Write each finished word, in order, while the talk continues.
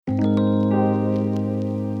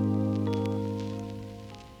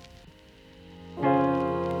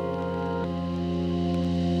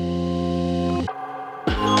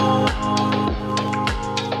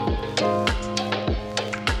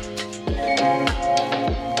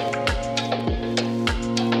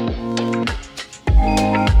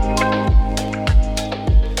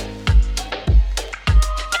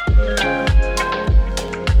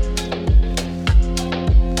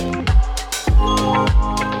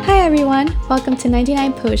everyone, welcome to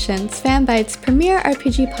 99 Potions, Fanbyte's premier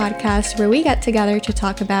RPG podcast where we get together to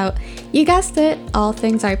talk about, you guessed it, all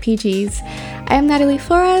things RPGs. I am Natalie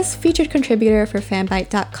Flores, featured contributor for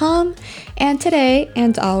Fanbyte.com, and today,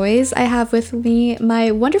 and always, I have with me my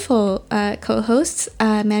wonderful co-hosts,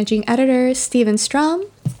 managing editor Steven Strom.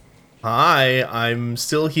 Hi, I'm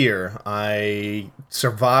still here. I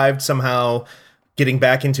survived somehow getting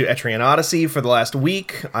back into Etrian Odyssey for the last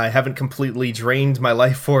week. I haven't completely drained my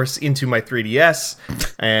life force into my 3DS,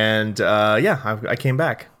 and I came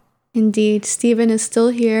back. Indeed, Steven is still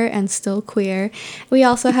here and still queer. We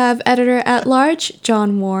also have editor-at-large,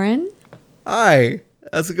 John Warren. Hi,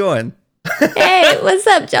 how's it going? Hey, what's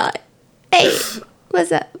up, John? Hey,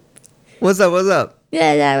 what's up? What's up?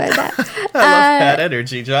 Yeah, what's up? I love that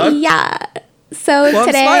energy, John. Yeah. So Well,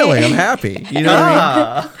 today, I'm smiling. I'm happy. You know what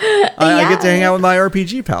I mean? I get to hang out with my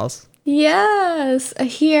RPG pals. Yes,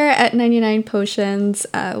 here at 99 Potions,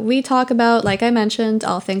 we talk about, like I mentioned,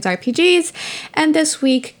 all things RPGs. And this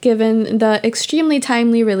week, given the extremely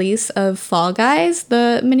timely release of Fall Guys,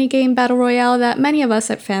 the minigame battle royale that many of us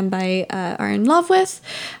at Fanbyte are in love with,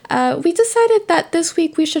 we decided that this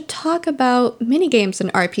week we should talk about minigames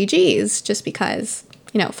and RPGs, just because,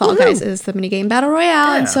 you know, Fall Guys is the minigame battle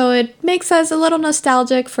royale, and so it makes us a little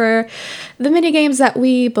nostalgic for the minigames that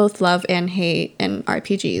we both love and hate in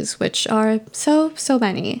RPGs, which are so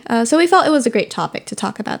many. So we felt it was a great topic to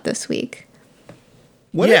talk about this week.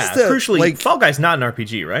 Crucially, Fall Guys not an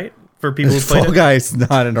RPG, right? For people who played Fall Guys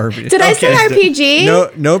not an RPG. Did I say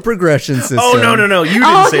RPG? No progression system. Oh, no. You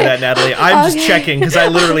didn't say that, Natalie. I'm just checking because I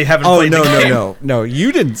literally haven't played the game. No.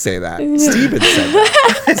 You didn't say that. Steven said that.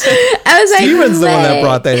 I was like, Steven's the one that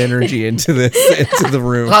brought that energy into the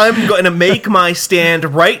room. I'm going to make my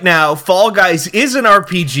stand right now. Fall Guys is an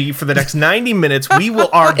RPG for the next 90 minutes. We will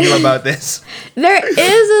argue about this. There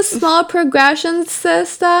is a small progression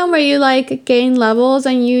system where you like gain levels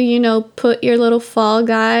and you put your little Fall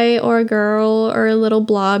Guy or a girl or a little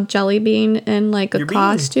blob jelly bean in like a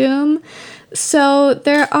costume. So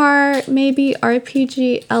there are maybe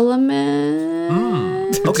RPG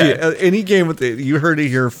elements. Okay. Any game with it, you heard it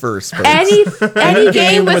here first. Any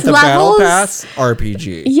game with the levels. battle pass,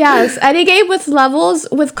 RPG. Yes, any game with levels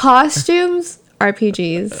with costumes.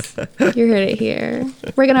 RPGs. You heard it here.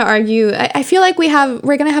 We're gonna argue. I feel like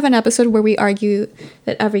we're gonna have an episode where we argue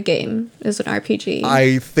that every game is an RPG.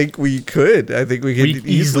 I think we could. I think we could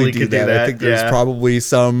easily do that. I think there's probably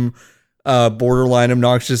some borderline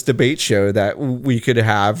obnoxious debate show that we could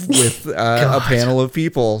have with a panel of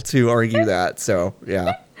people to argue that. So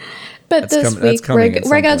yeah. But this week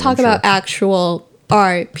we're gonna talk about actual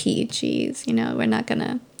RPGs. You know, we're not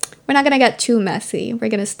gonna get too messy. We're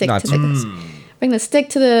gonna stick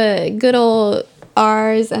to the good old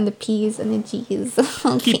R's and the P's and the G's.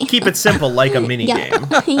 Okay. Keep it simple, like a mini game.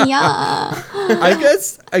 Yeah. I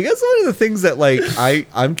guess one of the things that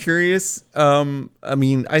I'm curious. I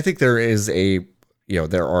mean, I think there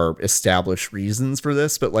are established reasons for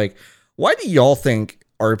this, but like, why do y'all think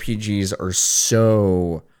RPGs are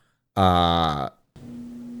so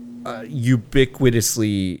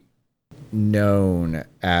ubiquitously known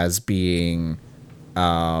as being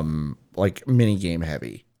like mini game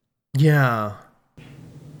heavy? Yeah.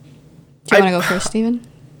 Do you want to go first, Steven?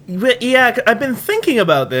 Yeah, I've been thinking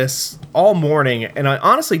about this all morning, and I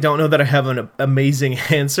honestly don't know that I have an amazing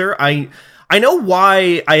answer. I know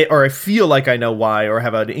why, I feel like I know why, or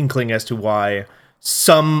have an inkling as to why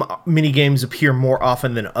some mini games appear more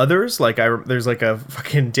often than others. Like there's like a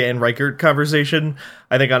fucking Dan Reichert conversation,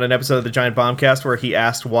 I think, on an episode of the Giant Bombcast where he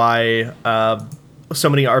asked why so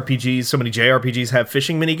many JRPGs have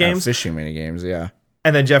fishing mini games. Fishing mini games, yeah.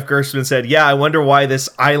 And then Jeff Gerstmann said, yeah, I wonder why this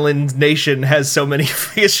island nation has so many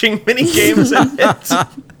fishing mini games in it.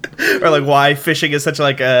 Or like why fishing is such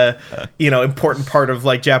like a, important part of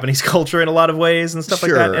like Japanese culture in a lot of ways and stuff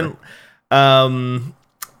like that.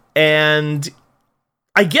 And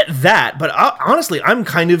I get that, but honestly, I'm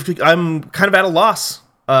kind of at a loss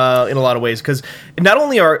in a lot of ways, because not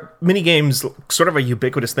only are mini games sort of a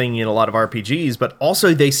ubiquitous thing in a lot of RPGs, but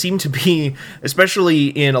also they seem to be, especially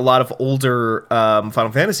in a lot of older Final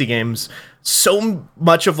Fantasy games, so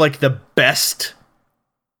much of like the best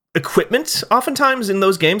equipment oftentimes in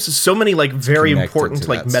those games is so many like very important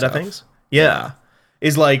like meta things. Yeah.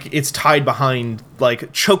 Is like it's tied behind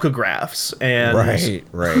like chocographs and right.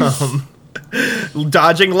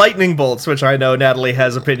 Dodging lightning bolts, which I know Natalie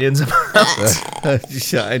has opinions about.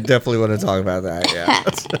 Yeah, I definitely want to talk about that. Yeah.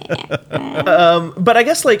 But I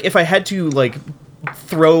guess like if I had to like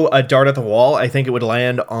throw a dart at the wall, I think it would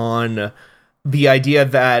land on the idea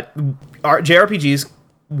that JRPGs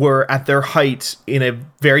were at their height in a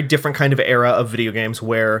very different kind of era of video games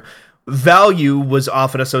where value was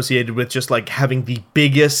often associated with just like having the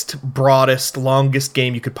biggest, broadest, longest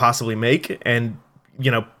game you could possibly make. And, you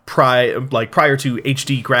know, prior to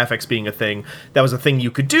HD graphics being a thing, that was a thing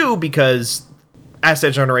you could do because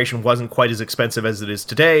asset generation wasn't quite as expensive as it is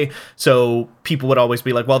today. So people would always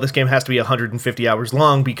be like, well, this game has to be 150 hours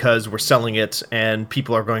long because we're selling it and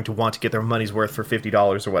people are going to want to get their money's worth for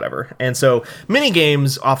 $50 or whatever. And so mini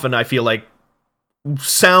games often, I feel like,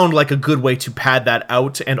 sound like a good way to pad that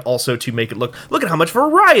out and also to make it look at how much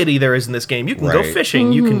variety there is in this game. You can go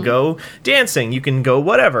fishing, you can go dancing, you can go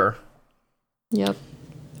whatever. Yep.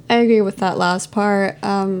 I agree with that last part.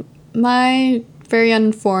 My very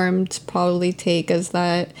uninformed probably take is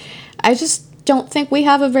that I just don't think we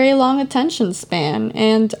have a very long attention span,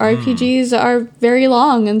 and RPGs are very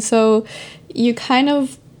long, and so you kind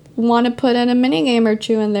of want to put in a mini game or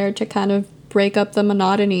two in there to kind of break up the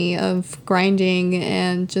monotony of grinding,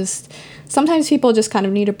 and just sometimes people just kind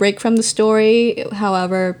of need a break from the story,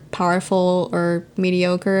 however powerful or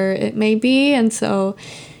mediocre it may be, and so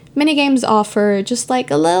minigames offer just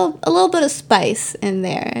like a little bit of spice in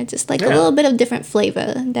there, just like a little bit of different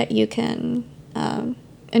flavor that you can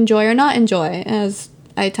enjoy or not enjoy, as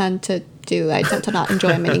I tend to do. I tend to not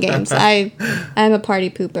enjoy minigames. I'm a party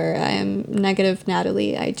pooper. I am negative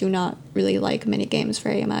Natalie. I do not really like minigames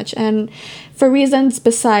very much, and for reasons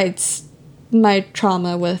besides my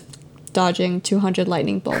trauma with dodging 200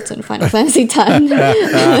 lightning bolts in Final Fantasy X.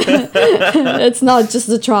 It's not just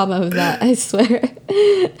the trauma of that, I swear.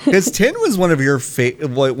 Because 10 was one of your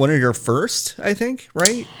first, I think,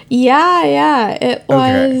 right? Yeah, it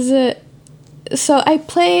was. So I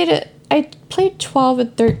played 12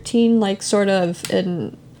 and 13 like sort of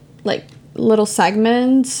in like little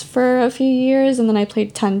segments for a few years, and then I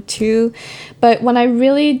played 10 too. But when I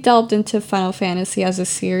really delved into Final Fantasy as a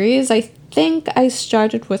series, I think I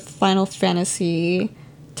started with Final Fantasy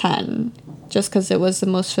X just because it was the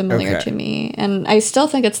most familiar to me, and I still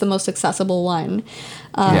think it's the most accessible one.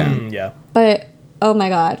 But oh my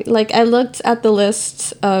god, like I looked at the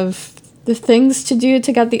list of the things to do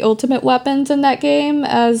to get the ultimate weapons in that game,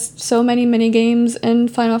 as so many mini games in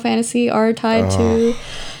Final Fantasy are tied to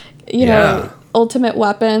you know, ultimate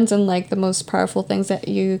weapons and like the most powerful things that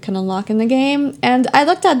you can unlock in the game. And I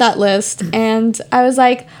looked at that list and I was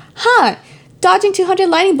like, dodging 200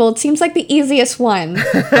 lightning bolts seems like the easiest one. I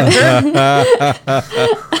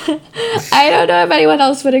don't know if anyone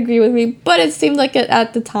else would agree with me, but it seemed like it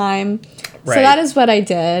at the time. Right. So that is what I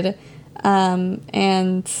did.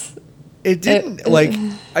 And it didn't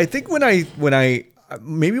I think when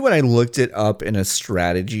I looked it up in a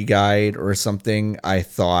strategy guide or something, I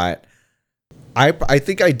thought, I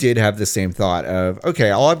think I did have the same thought of,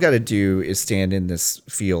 okay, all I've got to do is stand in this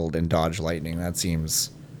field and dodge lightning. That seems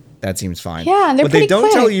fine. Yeah, and they're what pretty they don't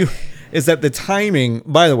quick. tell you is that the timing,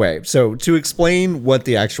 by the way, so to explain what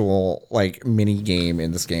the actual like mini game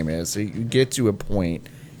in this game is, so you get to a point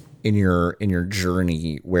in your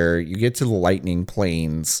journey where you get to the lightning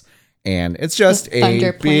plains, and it's just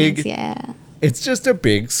it's just a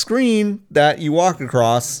big screen that you walk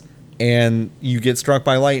across and you get struck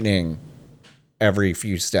by lightning every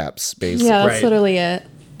few steps, basically. Yeah, that's literally it.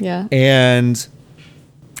 Yeah. And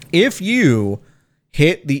if you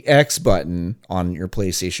hit the X button on your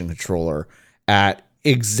PlayStation controller at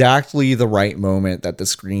exactly the right moment that the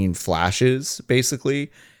screen flashes, basically,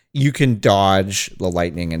 you can dodge the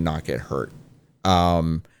lightning and not get hurt.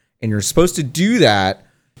 And you're supposed to do that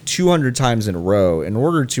 200 times in a row in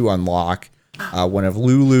order to unlock one of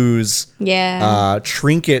Lulu's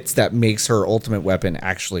trinkets that makes her ultimate weapon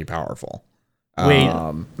actually powerful. Wait,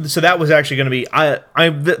 so that was actually going to be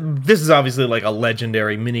this is obviously like a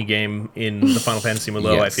legendary mini game in the Final Fantasy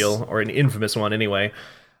Merlot, yes. I feel, or an infamous one anyway.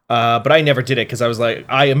 But I never did it because I was like,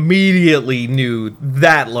 I immediately knew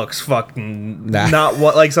that looks fucking not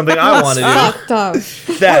what like something I want to do. Fucked up.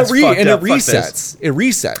 That's fucked and up. It resets. It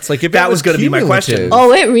resets. Like if that was going to be my question.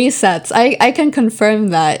 Oh, it resets. I can confirm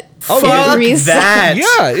that. Oh, fuck that.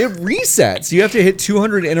 Yeah, it resets. You have to hit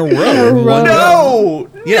 200 in a row. No,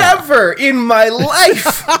 never in my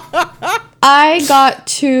life. I got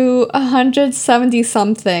to 170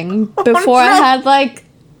 something before I had like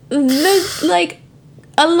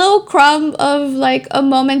a little crumb of like a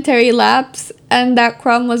momentary lapse, and that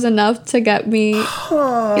crumb was enough to get me.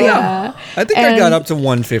 Yeah, I think I got up to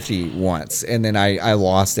 150 once, and then I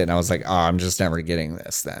lost it, and I was like, oh, I'm just never getting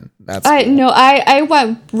this. Then I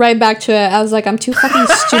went right back to it. I was like, I'm too fucking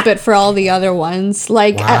stupid for all the other ones.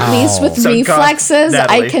 Like at least with reflexes,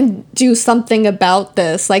 I can do something about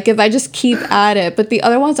this. Like if I just keep at it, but the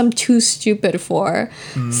other ones I'm too stupid for.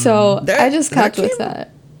 So I just kept with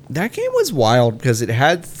that. that game was wild because it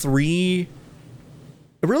had three.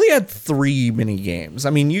 It really had three mini games.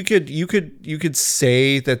 I mean, you could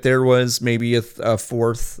say that there was maybe a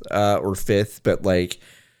fourth or fifth, but like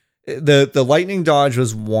the lightning dodge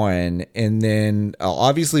was one, and then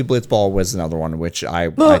obviously blitzball was another one, which I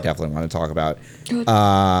definitely want to talk about.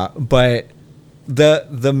 But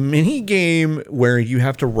the mini game where you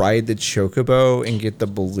have to ride the chocobo and get the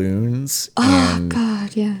balloons. Oh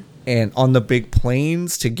God, yeah. And on the big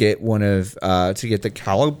plains to get one of to get the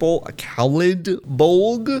Kalidbolg,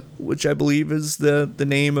 which I believe is the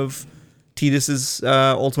name of Tidus's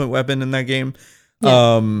ultimate weapon in that game.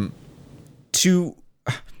 Yeah.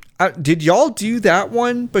 Did y'all do that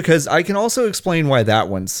one? Because I can also explain why that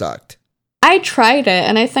one sucked. I tried it,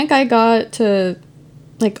 and I think I got to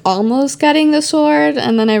like almost getting the sword,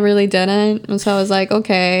 and then I really didn't. And so I was like,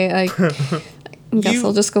 okay, I guess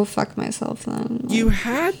I'll just go fuck myself then. You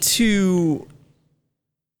had to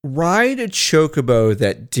ride a chocobo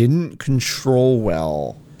that didn't control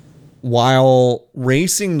well while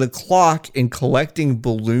racing the clock and collecting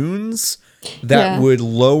balloons that would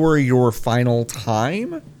lower your final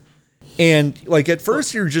time. And like at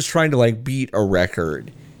first you're just trying to like beat a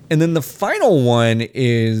record. And then the final one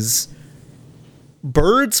is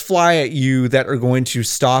birds fly at you that are going to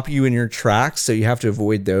stop you in your tracks, so you have to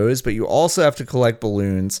avoid those, but you also have to collect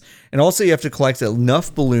balloons, and also you have to collect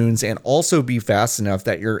enough balloons and also be fast enough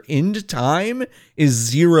that your end time is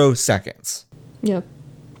 0 seconds. Yep.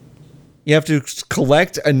 You have to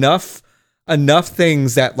collect enough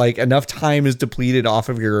things that like enough time is depleted off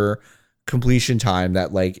of your completion time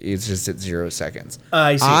that like it's just at 0 seconds.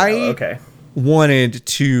 I see. Okay. Wanted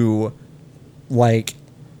to like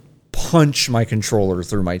punch my controller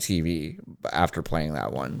through my TV after playing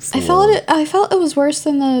that one. I felt it was worse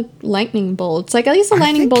than the lightning bolts. Like at least the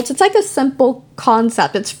lightning bolts, it's like a simple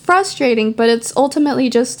concept. It's frustrating, but it's ultimately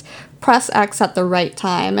just press X at the right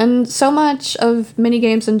time. And so much of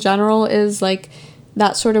minigames in general is like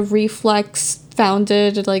that sort of reflex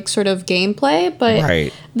founded like sort of gameplay,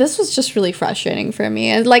 but this was just really frustrating for me.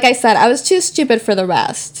 And like I said, I was too stupid for the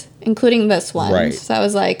rest, including this one. Right. So I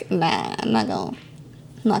was like, nah, I'm not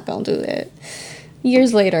gonna do it.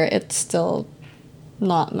 Years later, it's still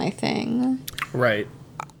not my thing. Right.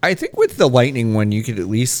 I think with the lightning one, you could at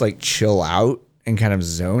least like chill out and kind of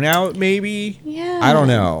zone out, maybe. Yeah. I don't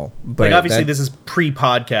know, but like obviously this is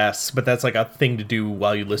pre-podcasts, but that's like a thing to do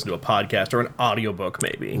while you listen to a podcast or an audiobook,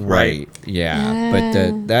 maybe. Right. Yeah.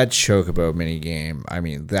 But that chocobo mini game, I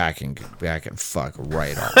mean, that can fuck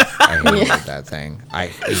right off. I hated that thing. I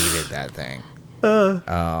hated that thing.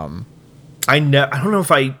 I don't know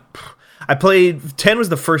if I played 10 was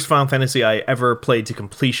the first Final Fantasy I ever played to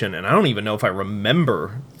completion, and I don't even know if I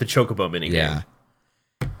remember the chocobo minigame. Yeah.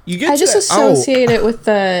 I just associate it with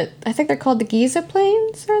I think they're called the Giza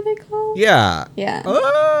Plains, are they called? Yeah. Yeah.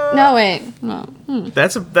 No, wait. No.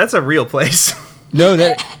 That's a real place.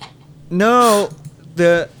 Oh no,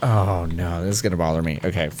 this is going to bother me.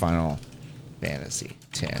 Okay, Final Fantasy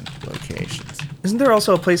 10 locations. Isn't there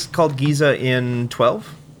also a place called Giza in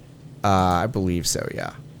 12? I believe so,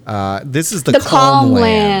 yeah. This is the Calm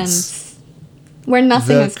Lands. Where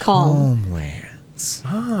nothing is calm. Calm Lands.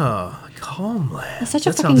 Oh, Calm Lands. That's such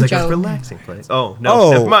a that fucking sounds like joke. a relaxing place. Oh,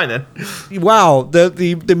 no, never mind then. Wow,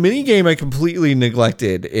 the mini game I completely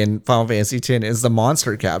neglected in Final Fantasy X is the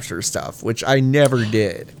monster capture stuff, which I never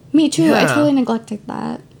did. Me too. Yeah. I totally neglected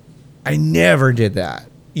that. I never did that.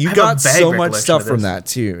 You got so much stuff from that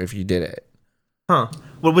too if you did it. Huh.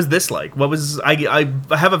 What was this like? What was I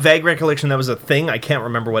have a vague recollection that was a thing. I can't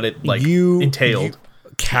remember what it entailed.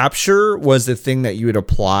 Capture was the thing that you would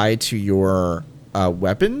apply to your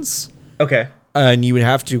weapons. Okay. And you would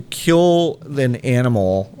have to kill an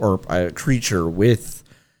animal or a creature with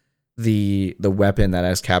the weapon that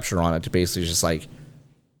has capture on it to basically just like,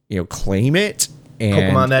 claim it.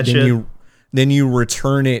 And Pokemon that shit. Then you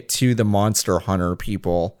return it to the monster hunter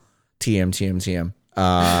people. TM.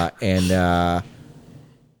 And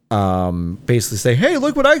basically say, hey,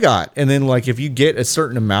 look what I got. And then like if you get a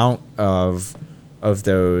certain amount of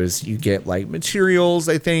those, you get like materials,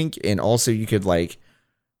 I think, and also you could like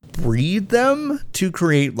breed them to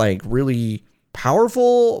create like really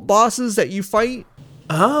powerful bosses that you fight.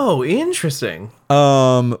 Oh, interesting.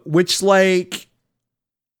 Which like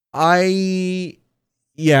it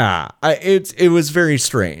was very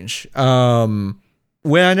strange. When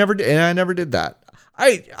I never did that.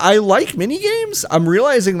 I like mini games. I'm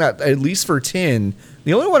realizing that at least for 10,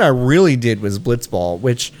 the only one I really did was Blitzball,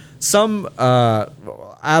 which some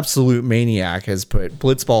absolute maniac has put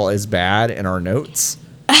Blitzball is bad in our notes.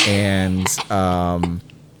 And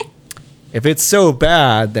If it's so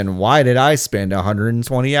bad, then why did I spend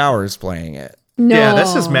 120 hours playing it? No. Yeah,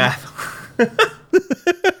 that's just math.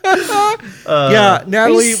 Yeah,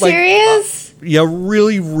 Natalie, Are you serious? yeah,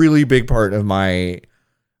 really, really big part of my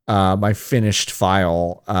my finished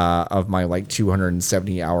file of my like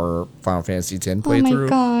 270 hour Final Fantasy X playthrough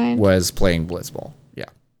God. was playing Blitzball. Yeah.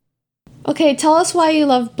 Okay, tell us why you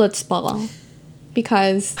love Blitzball.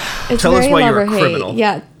 Because it's Tell us very why love you're or a hate. criminal.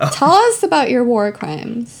 Yeah, tell us about your war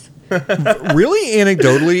crimes. Really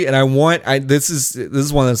anecdotally, and this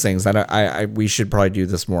is one of those things that I we should probably do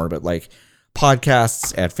this more, but like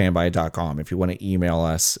podcasts@fanbyte.com. If you want to email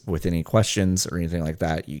us with any questions or anything like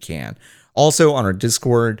that, you can. Also on our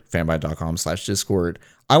Discord, fanbyte.com/Discord.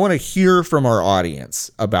 I want to hear from our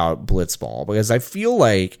audience about Blitzball because I feel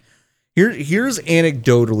like here's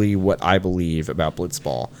anecdotally what I believe about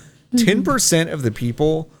Blitzball. 10% of the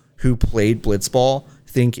people who played Blitzball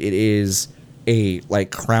think it is a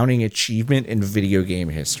like crowning achievement in video game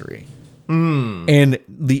history. And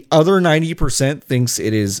the other 90% thinks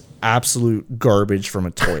it is absolute garbage from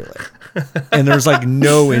a toilet. And there's like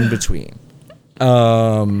no in between.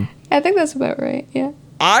 I think that's about right, yeah.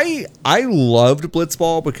 I loved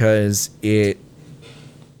Blitzball because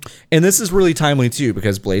and this is really timely too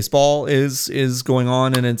because Blazeball is going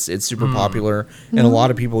on and it's super popular, and a lot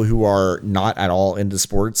of people who are not at all into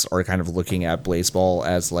sports are kind of looking at Blazeball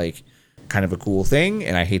as like kind of a cool thing.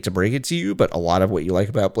 And I hate to break it to you, but a lot of what you like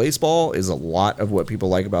about Blazeball is a lot of what people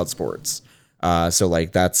like about sports. So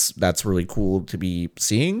like that's really cool to be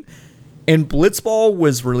seeing. And Blitzball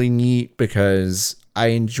was really neat because I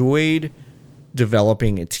enjoyed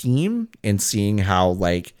developing a team and seeing how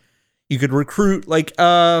like you could recruit like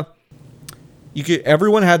everyone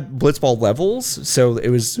had Blitzball levels, so it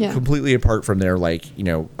was completely apart from their like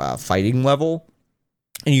fighting level,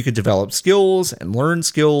 and you could develop skills and learn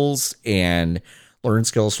skills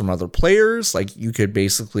from other players. Like you could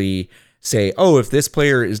basically say, oh, if this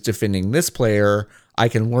player is defending this player, I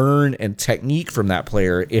can learn and technique from that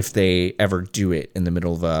player if they ever do it in the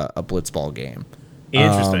middle of a Blitzball game.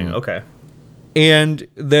 Interesting. Okay. And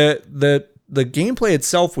the gameplay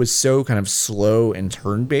itself was so kind of slow and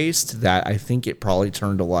turn-based that I think it probably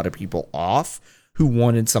turned a lot of people off who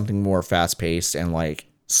wanted something more fast-paced and like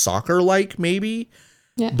soccer-like maybe.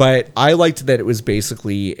 Yeah. But I liked that it was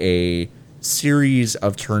basically a series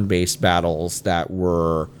of turn-based battles that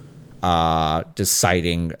were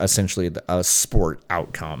deciding essentially a sport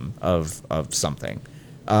outcome of something.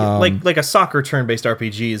 Like a soccer turn-based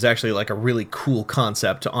RPG is actually like a really cool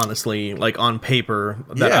concept, honestly, like on paper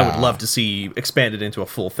that I would love to see expanded into a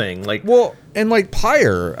full thing. Like, well, and like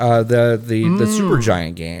Pyre, the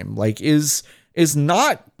Supergiant game, like is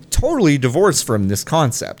not totally divorced from this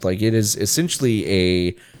concept. Like it is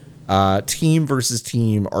essentially a team versus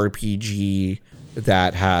team RPG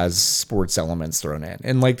that has sports elements thrown in.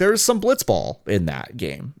 And like there's some Blitzball in that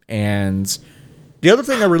game. And the other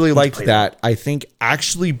thing I really liked that I think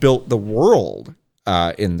actually built the world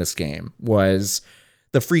in this game was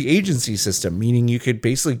the free agency system, meaning you could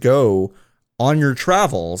basically go on your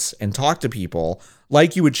travels and talk to people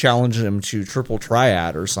like you would challenge them to triple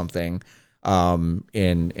triad or something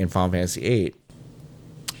in Final Fantasy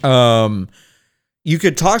VIII. You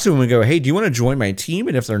could talk to them and go, hey, do you want to join my team?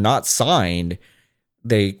 And if they're not signed,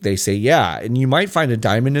 they say yeah. And you might find a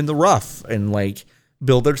diamond in the rough and like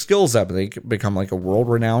build their skills up. They become like a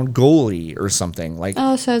world-renowned goalie or something. Like,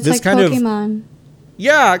 oh, so it's this like kind Pokemon.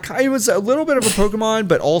 Yeah, it was a little bit of a Pokemon,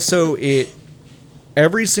 but also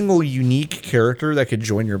every single unique character that could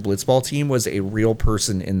join your Blitzball team was a real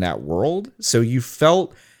person in that world. So you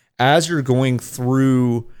felt as you're going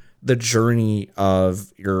through the journey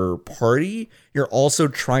of your party, you're also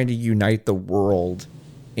trying to unite the world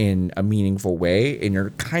in a meaningful way. And you're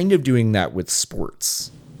kind of doing that with sports.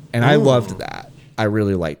 And I loved that. I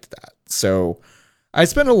really liked that. So I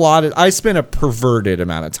spent a perverted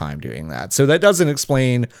amount of time doing that. So that doesn't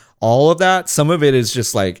explain all of that. Some of it is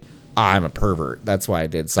just like, I'm a pervert. That's why I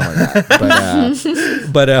did some of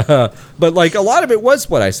that. But like a lot of it was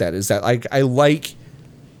what I said is that like I like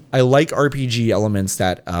RPG elements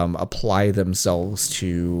that apply themselves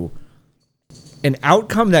to an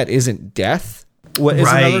outcome that isn't death. What is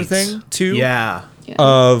another thing too? Yeah.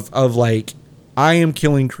 Of like I am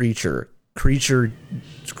killing creature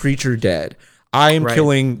dead. I am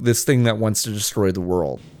killing this thing that wants to destroy the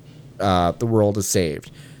world. The world is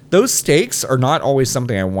saved. Those stakes are not always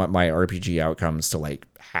something I want my RPG outcomes to like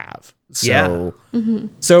have. So,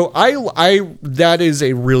 so I that is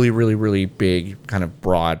a really, really, really big kind of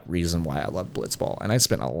broad reason why I love Blitzball, and I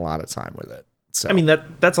spent a lot of time with it. So I mean,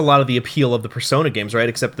 that's a lot of the appeal of the Persona games, right?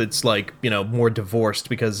 Except it's like, more divorced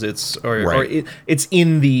because it's it's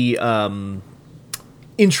in the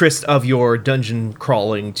interest of your dungeon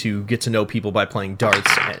crawling to get to know people by playing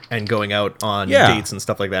darts and going out on dates and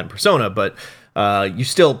stuff like that in Persona. But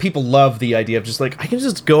people love the idea of just like, I can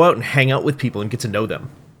just go out and hang out with people and get to know them.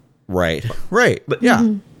 Right. But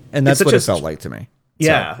Yeah. And that's what it felt like to me.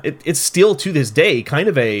 Yeah. So. It's still to this day kind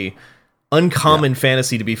of a uncommon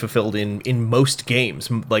fantasy to be fulfilled in most games.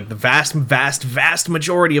 Like the vast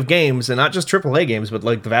majority of games, and not just AAA games, but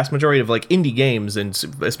like the vast majority of like indie games, and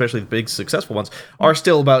especially the big successful ones, are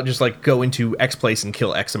still about just like go into X place and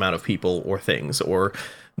kill X amount of people or things, or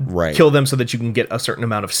kill them so that you can get a certain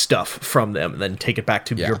amount of stuff from them and then take it back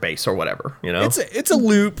to your base or whatever, It's a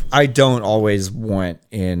loop I don't always want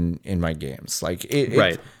in my games. Like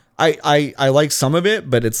I like some of it,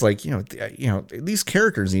 but it's like, these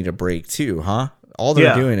characters need a break too, huh? All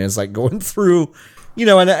they're doing is like going through,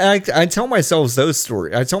 and I tell myself those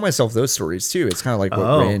stories. I tell myself those stories too. It's kind of like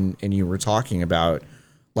what Rin and you were talking about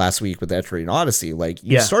last week with Etrian Odyssey. Like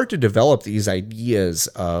you start to develop these ideas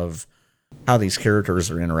of how these characters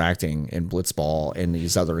are interacting in Blitzball and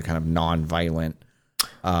these other kind of non-violent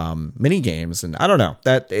mini games, and I don't know,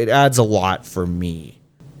 that it adds a lot for me.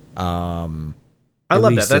 I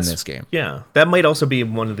love that. That's in this game. Yeah, that might also be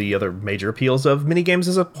one of the other major appeals of mini games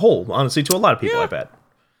as a whole. Honestly, to a lot of people, I bet.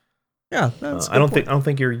 Yeah, that's I don't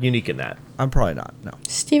think you're unique in that. I'm probably not. No.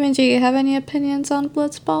 Steven, do you have any opinions on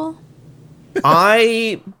Blitzball?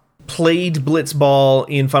 I played Blitzball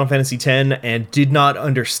in Final Fantasy X and did not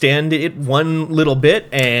understand it one little bit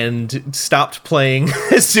and stopped playing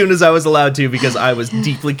as soon as I was allowed to because I was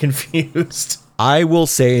deeply confused. I will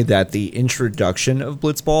say that the introduction of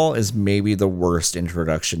Blitzball is maybe the worst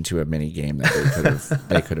introduction to a mini game that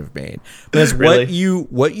they could have made. Because really?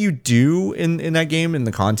 what you do in that game in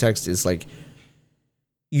the context is like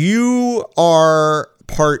you are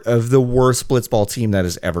part of the worst Blitzball team that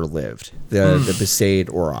has ever lived, the Besaid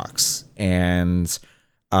Aurochs, and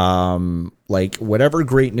like whatever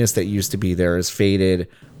greatness that used to be there is faded.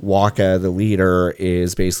 Wakka, the leader,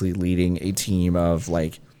 is basically leading a team of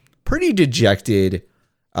like pretty dejected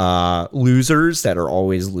losers that are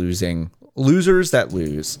always losers that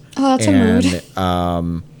lose. Oh, that's a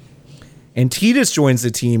mood. And Tidus joins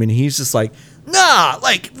the team and he's just like, nah,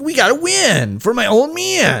 like we gotta win for my old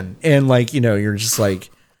man. And like, you're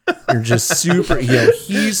just super,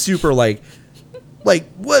 he's super like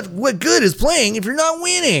what good is playing if you're not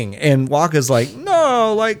winning? And Wakka's like,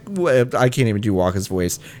 no, like I can't even do Wakka's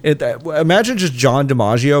voice. Imagine just John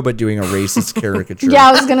DiMaggio, but doing a racist caricature. Yeah,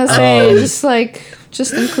 I was gonna say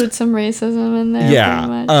just include some racism in there.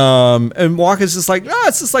 Yeah. And Wakka's just like,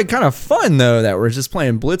 it's just like kind of fun though that we're just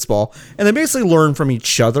playing Blitzball, and they basically learn from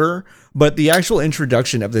each other. But the actual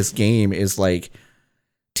introduction of this game is like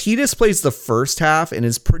Tidus plays the first half and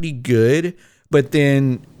is pretty good, but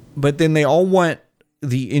then they all want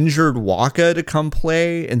the injured Wakka to come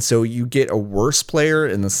play, and so you get a worse player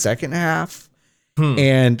in the second half.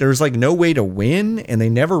 And there's like no way to win, and they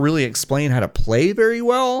never really explain how to play very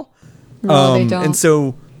well. No, they don't. And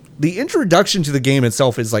so the introduction to the game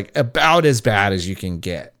itself is like about as bad as you can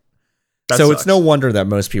get. That so sucks. It's no wonder that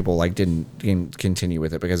most people like didn't continue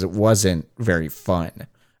with it, because it wasn't very fun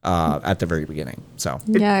at the very beginning. So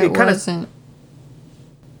it wasn't.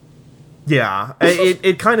 Yeah,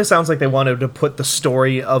 it kind of sounds like they wanted to put the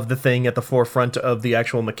story of the thing at the forefront of the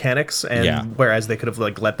actual mechanics, and whereas they could have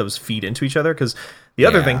like let those feed into each other. Because the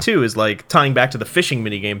other thing too is like tying back to the fishing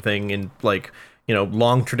minigame thing, and like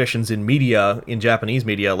long traditions in media, in Japanese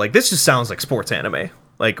media, like this just sounds like sports anime,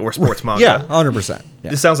 like, or sports manga. Yeah, 100%.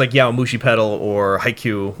 Yeah. This sounds like Yaomushi Pedal or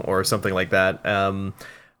Haikyuu or something like that.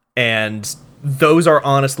 And those are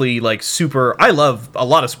honestly like super. I love a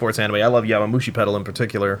lot of sports anime. I love Yaomushi Pedal in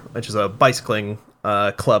particular, which is a bicycling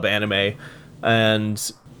club anime.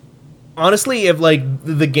 And honestly, if like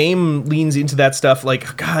the game leans into that stuff,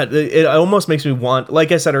 like God, it almost makes me want,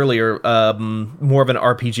 like I said earlier, more of an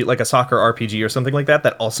RPG, like a soccer RPG or something like that.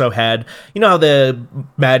 That also had, how the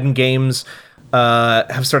Madden games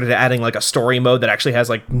have started adding like a story mode that actually has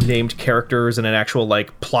like named characters and an actual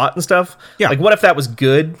like plot and stuff. Yeah. Like what if that was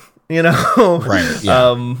good? Right.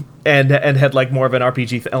 Yeah. And had like more of an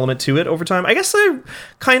RPG element to it over time. I guess I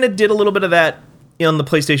kind of did a little bit of that in the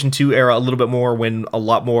PlayStation 2 era, a little bit more, when a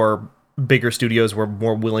lot more bigger studios were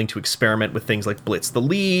more willing to experiment with things like Blitz the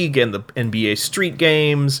League and the NBA Street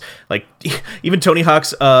games. Like even Tony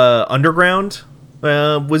Hawk's Underground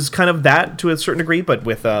was kind of that to a certain degree, but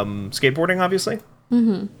with skateboarding, obviously.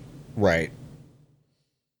 Mm-hmm. Right.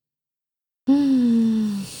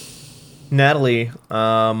 Natalie,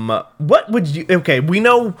 what would you... Okay, we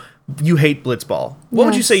know you hate Blitzball. What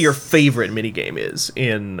would you Yes. say your favorite minigame is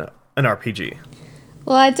in an RPG?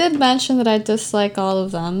 Well, I did mention that I dislike all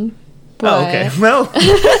of them. Oh, okay. but- Well,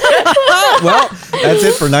 Well, that's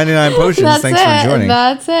it for 99 Potions. That's Thanks it. for joining.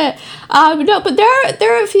 That's it. No, but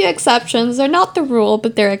there are a few exceptions. They're not the rule,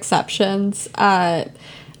 but they're exceptions. I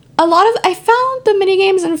found the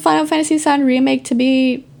minigames in Final Fantasy VII Remake to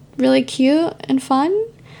be really cute and fun.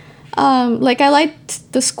 Like I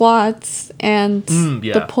liked the squats and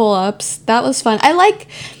yeah. the pull-ups. That was fun. I like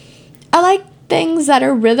things that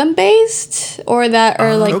are rhythm based or that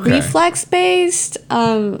are like okay. reflex based.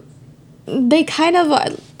 They kind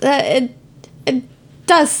of it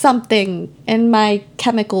does something in my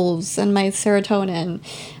chemicals and my serotonin.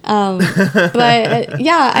 But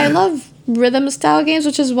yeah, I love rhythm style games,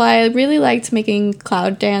 which is why I really liked making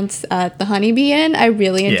Cloud Dance at the Honeybee Inn. I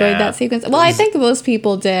really enjoyed Yeah. that sequence. Well, I think most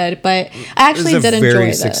people did, but I actually It was did a enjoy very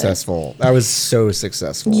it. successful. That was so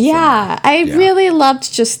successful. for me. Yeah, I Yeah. really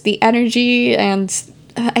loved just the energy, and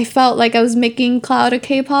I felt like I was making Cloud a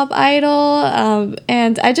K-pop idol.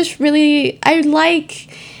 And I just really I like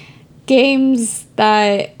games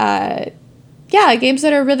that games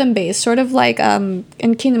that are rhythm based, sort of like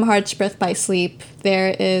in Kingdom Hearts Birth by Sleep.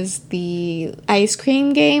 There is the ice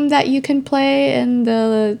cream game that you can play in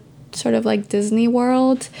the sort of like Disney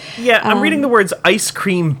World. yeah, I'm reading the words ice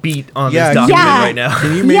cream beat on Yeah, this document Yeah. right now.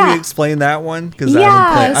 Can you maybe Yeah. explain that one? Because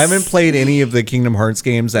Yes. I haven't played any of the Kingdom Hearts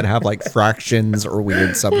games that have like fractions or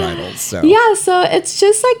weird subtitles. So Yeah, so it's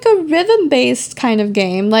just like a rhythm-based kind of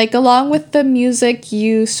game. Like along with the music,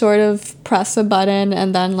 you sort of press a button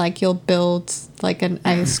and then like you'll build like an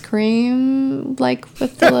ice cream like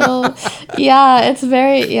with the little it's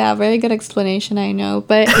very good explanation, I know.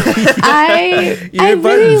 But I You hit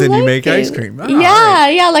buttons really and you like make it. ice cream. Ah,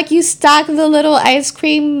 Yeah, like you stack the little ice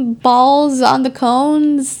cream balls on the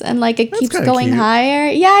cones and like it keeps kinda going cute. higher.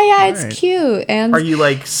 Yeah, it's Alright. cute. And Are you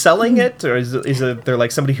like selling it, or is it there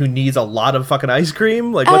like somebody who needs a lot of fucking ice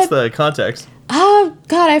cream? Like, what's the context? oh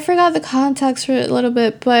god, I forgot the context for it a little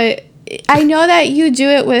bit, but I know that you do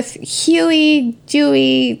it with Huey,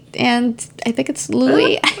 Dewey, and I think it's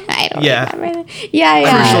Louie. I don't Yeah. remember. Yeah.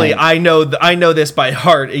 Crucially, I know this by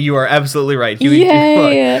heart. You are absolutely right.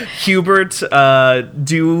 Yeah. Hubert,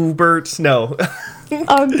 Dubert, no,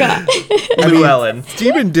 Oh god. Llewellyn.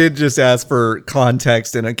 Steven did just ask for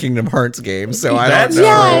context in a Kingdom Hearts game, so I That's don't know.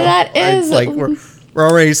 Yeah, that It's is like we're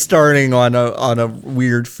already starting on a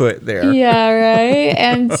weird foot there. Yeah, right.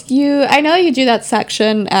 And I know you do that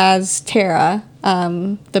section as Terra,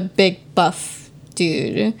 the big buff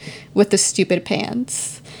dude with the stupid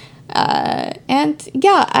pants. And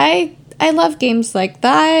yeah, I love games like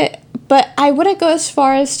that, but I wouldn't go as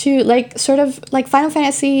far as to like sort of like Final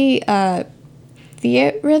Fantasy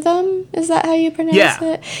Theatrhythm, is that how you pronounce Yeah.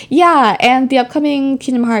 it? Yeah, and the upcoming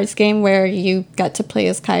Kingdom Hearts game where you get to play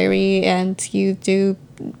as Kairi and you do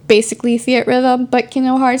basically Theatrhythm, but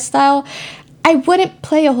Kingdom Hearts style. I wouldn't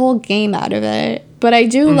play a whole game out of it, but I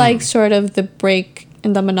do like sort of the break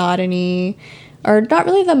in the monotony, or not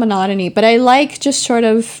really the monotony, but I like just sort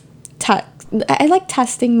of I like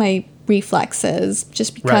testing my reflexes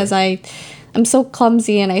just because I'm so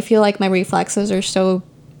clumsy and I feel like my reflexes are so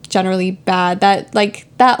generally bad that like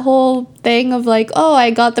that whole thing of like, oh,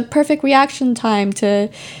 I got the perfect reaction time to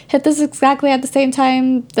hit this exactly at the same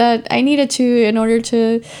time that I needed to in order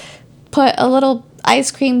to put a little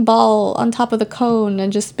ice cream ball on top of the cone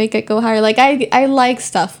and just make it go higher. Like I like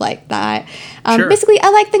stuff like that. Sure. Basically, I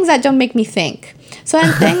like things that don't make me think. So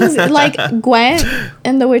and things like Gwent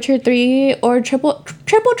in The Witcher 3 or Triple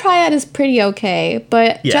Triad is pretty okay,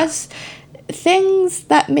 but Yeah. just things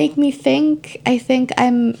that make me think, I think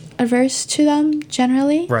I'm averse to them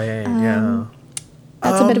generally. Right. Yeah.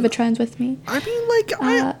 That's a bit of a trend with me. I mean, like,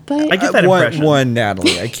 But I get that one, impression. one,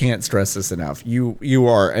 Natalie, I can't stress this enough. You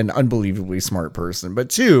are an unbelievably smart person. But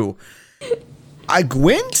two,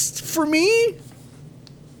 Gwent for me,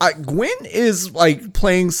 Gwent is like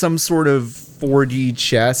playing some sort of 4D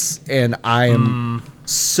chess, and I am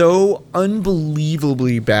so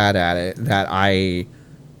unbelievably bad at it that I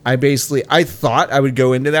basically I thought I would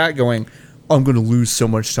go into that going, I'm gonna lose so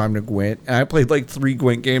much time to Gwent, and I played like 3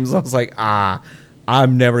 Gwent games. And I was like,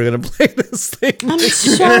 I'm never gonna play this thing. I'm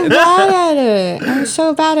so bad at it. I'm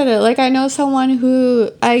so bad at it. Like, I know someone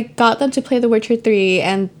who I got them to play The Witcher 3,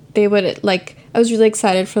 and they would, like, I was really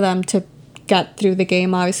excited for them to get through the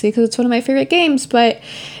game, obviously, because it's one of my favorite games, but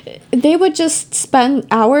they would just spend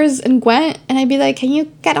hours in Gwent, and I'd be like, can you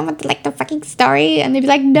get on with, like, the fucking story? And they'd be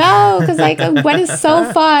like, no, because, like, Gwent is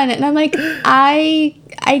so fun. And I'm like, I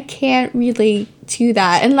can't relate to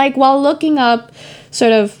that. And, like, while looking up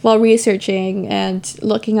sort of while researching and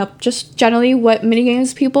looking up just generally what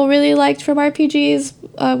minigames people really liked from RPGs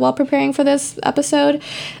while preparing for this episode,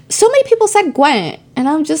 so many people said Gwent, and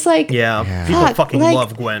I'm just like, people fucking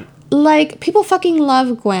love Gwent. Like, people fucking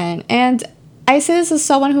love Gwent, and I say this as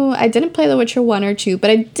someone who, I didn't play The Witcher 1 or 2, but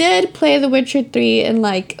I did play The Witcher 3 in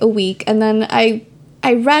like a week, and then I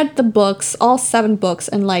read the books, all 7 books,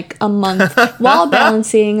 in like a month while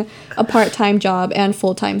balancing a part-time job and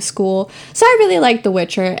full-time school. So I really like The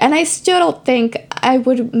Witcher, and I still don't think I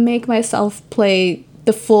would make myself play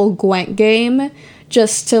the full Gwent game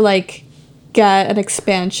just to like get an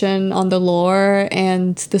expansion on the lore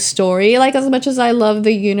and the story. Like, as much as I love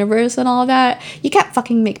the universe and all that, you can't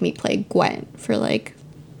fucking make me play Gwent for like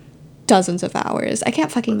dozens of hours. I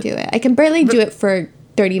can't fucking do it. I can barely do it for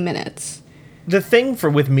 30 minutes. The thing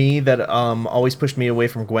with me that always pushed me away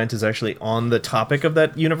from Gwent is actually on the topic of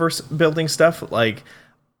that universe building stuff. Like,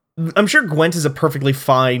 I'm sure Gwent is a perfectly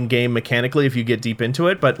fine game mechanically if you get deep into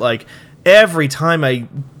it, but like every time I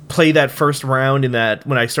play that first round in that,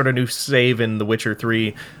 when I start a new save in The Witcher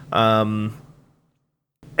 3,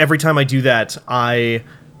 every time I do that, I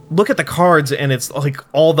look at the cards and it's like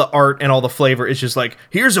all the art and all the flavor is just like,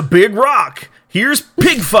 here's a big rock, here's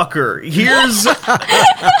pig fucker, here's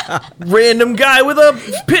random guy with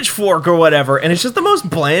a pitchfork or whatever, and it's just the most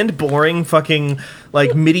bland, boring fucking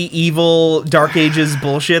like medieval Dark Ages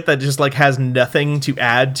bullshit that just like has nothing to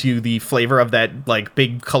add to the flavor of that like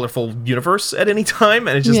big colorful universe at any time,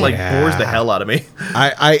 and it just like bores the hell out of me.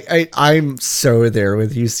 I'm so there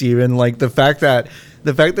with you, Steven. Like the fact that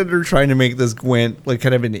they're trying to make this Gwent like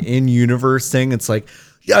kind of an in-universe thing, it's like,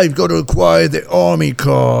 yeah, you've got to acquire the army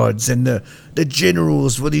cards and the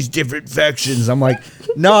generals for these different factions. I'm like,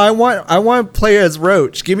 no, I want to play as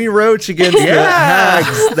Roach. Give me Roach against the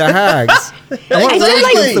hags. I want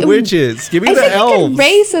Roach against the witches. Give me the elves. You can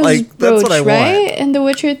race as like, that's Roach, what I right? want. In The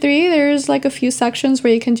Witcher 3, there's like a few sections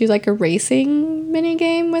where you can do like a racing mini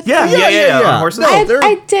game with Yeah. On horses. No,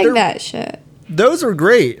 I dig that shit. Those are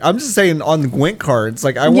great. I'm just saying on the Gwent cards,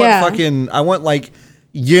 like I want like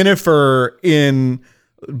Yennefer in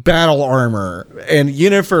battle armor and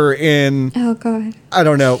Yennefer in, oh god, I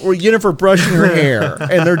don't know, or Yennefer brushing her hair,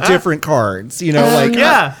 and they're different cards, you know, like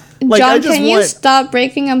John, can you stop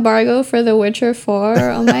breaking embargo for The Witcher 4?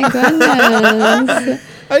 Oh my goodness.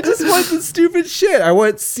 I just want the stupid shit. I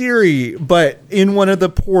want Ciri, but in one of the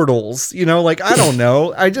portals, you know, like I don't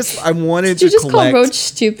know. I wanted Did you to just collect. call Roach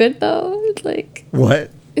stupid though? Like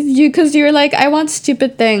what? Because you were like, I want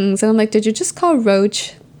stupid things, and I'm like, did you just call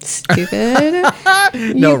Roach stupid?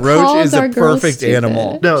 No, Roach is a perfect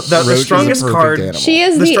animal. No, the strongest card. Animal. She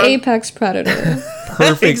is the apex predator.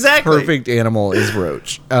 Perfect animal is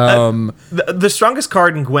Roach. The strongest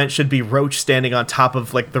card in Gwent should be Roach standing on top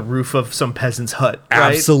of like the roof of some peasant's hut.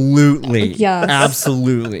 Right? Absolutely, yes.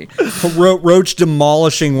 Absolutely. Roach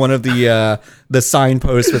demolishing one of the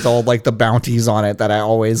signposts with all like the bounties on it that I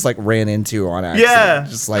always like ran into on accident. Yeah,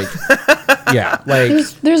 just like like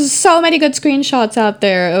there's so many good screenshots out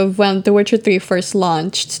there of when The Witcher 3 first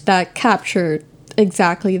launched that captured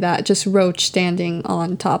exactly that, just Roach standing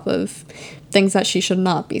on top of things that she should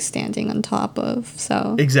not be standing on top of.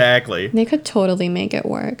 So exactly, they could totally make it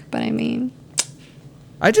work, but I mean,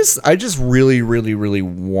 I just really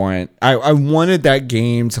want I wanted that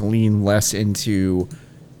game to lean less into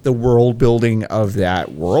the world building of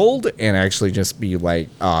that world and actually just be like,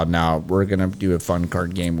 oh no, we're gonna do a fun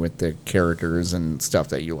card game with the characters and stuff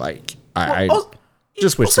that you like. I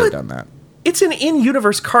just wish they'd done that. It's an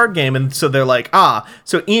in-universe card game, and so they're like,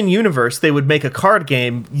 so in-universe, they would make a card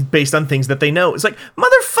game based on things that they know. It's like,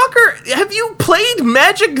 motherfucker, have you played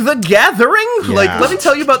Magic the Gathering? Yeah. Like, let me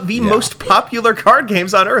tell you about the most popular card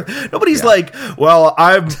games on Earth. Nobody's like, well,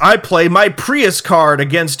 I play my Prius card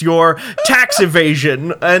against your tax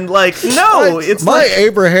evasion, and like, no, it's my like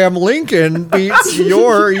Abraham Lincoln beats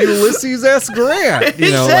your Ulysses S. Grant. You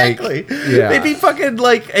know, exactly. Like, yeah. They'd be fucking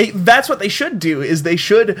like, that's what they should do, is they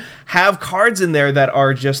should have cards in there that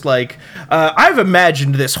are just like, I've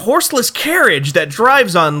imagined this horseless carriage that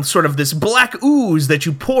drives on sort of this black ooze that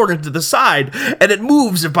you pour into the side, and it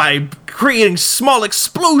moves by creating small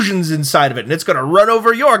explosions inside of it, and it's gonna run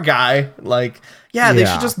over your guy. Like, they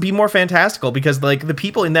should just be more fantastical, because like the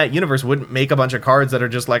people in that universe wouldn't make a bunch of cards that are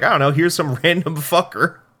just like, I don't know, here's some random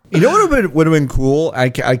fucker. You know what would have been cool? I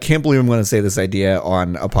can't believe I'm going to say this idea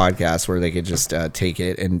on a podcast where they could just take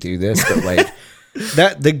it and do this, but like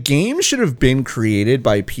that the game should have been created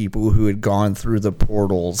by people who had gone through the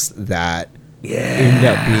portals that end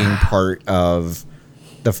up being part of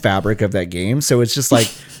the fabric of that game. So it's just like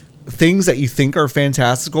things that you think are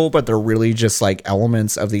fantastical, but they're really just like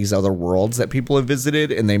elements of these other worlds that people have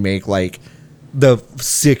visited, and they make like the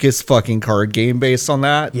sickest fucking card game based on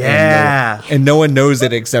that. Yeah. And no one knows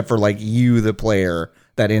it except for like you, the player,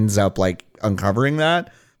 that ends up like uncovering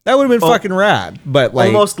that. That would have been fucking rad. But like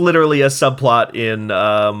almost literally a subplot in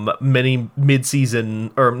many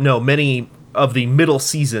of the middle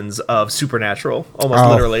seasons of Supernatural. Almost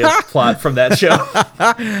literally a plot from that show.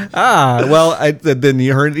 Then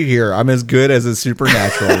you heard it here. I'm as good as a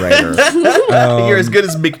Supernatural writer. You're as good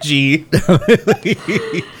as McG.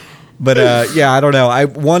 But I don't know. I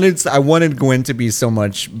wanted Gwen to be so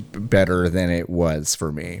much better than it was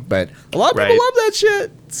for me. But a lot of people love that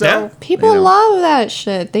shit. So Yeah. People love that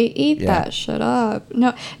shit. They eat that shit up.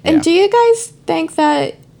 No, and do you guys think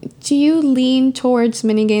that? Do you lean towards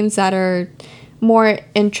minigames that are more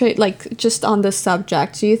like just on the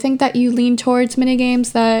subject? Do you think that you lean towards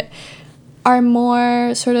minigames that are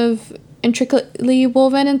more sort of intricately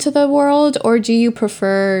woven into the world, or do you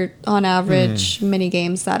prefer, on average,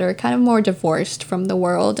 minigames that are kind of more divorced from the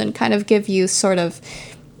world and kind of give you sort of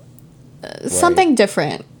something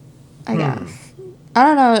different? I guess. I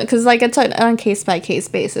don't know, because like it's on case by case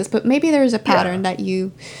basis, but maybe there's a pattern that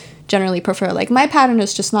you generally prefer. Like my pattern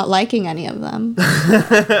is just not liking any of them.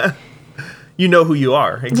 You know who you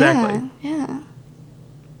are, exactly. Yeah.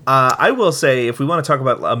 I will say, if we want to talk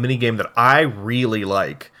about a minigame that I really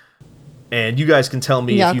like, and you guys can tell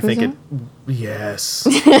me Yakuza? if you think it. Yes.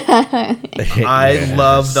 I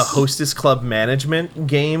love the Hostess Club management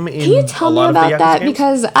game. Can you tell me about that? Games.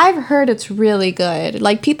 Because I've heard it's really good.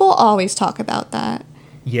 Like people always talk about that.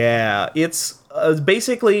 Yeah, it's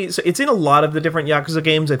basically, so it's in a lot of the different Yakuza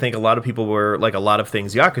games. I think a lot of people were, like a lot of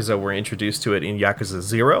things Yakuza, were introduced to it in Yakuza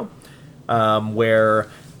 0, where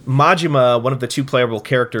Majima, one of the two playable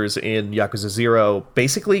characters in Yakuza 0,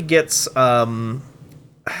 basically gets a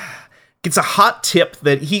hot tip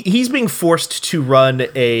that he's being forced to run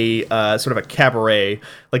a sort of a cabaret,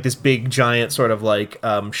 like this big giant sort of like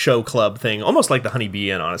show club thing, almost like the Honey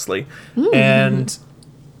Bee Inn, honestly.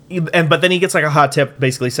 But then he gets like a hot tip,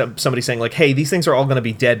 basically somebody saying like, hey, these things are all going to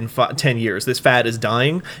be dead in 10 years. This fad is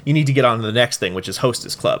dying. You need to get on to the next thing, which is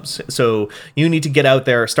hostess clubs. So you need to get out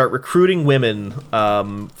there, start recruiting women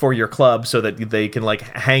for your club so that they can like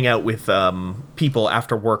hang out with people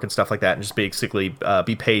after work and stuff like that, and just basically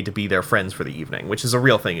be paid to be their friends for the evening, which is a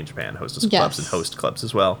real thing in Japan, hostess clubs and host clubs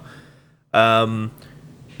as well. And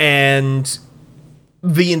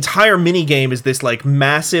the entire mini game is this like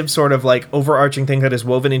massive sort of like overarching thing that is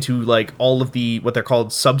woven into like all of the what they're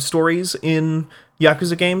called sub stories in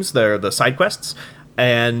Yakuza games. They're the side quests,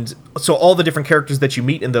 and so all the different characters that you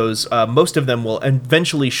meet in those, most of them will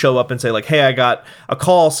eventually show up and say like, hey, I got a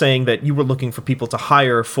call saying that you were looking for people to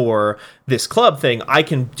hire for this club thing. I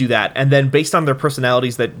can do that. And then based on their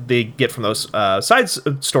personalities that they get from those side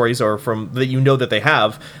stories, or from that, you know, that they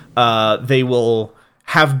have, they will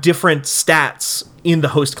have different stats in the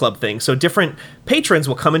host club thing. So different patrons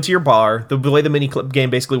will come into your bar. The way the mini club game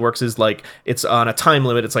basically works is like it's on a time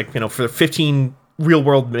limit. It's like, you know, for 15 real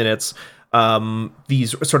world minutes,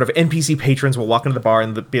 these sort of NPC patrons will walk into the bar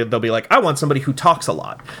and they'll be like, I want somebody who talks a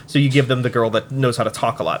lot. So you give them the girl that knows how to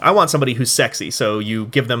talk a lot. I want somebody who's sexy. So you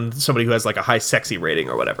give them somebody who has like a high sexy rating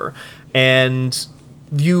or whatever. And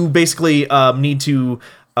you basically need to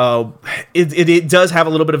it does have a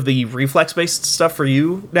little bit of the reflex-based stuff for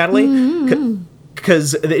you, Natalie,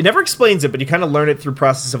 because it never explains it, but you kind of learn it through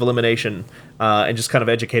process of elimination and just kind of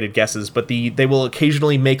educated guesses. But they will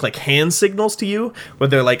occasionally make like hand signals to you where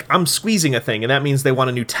they're like, I'm squeezing a thing, and that means they want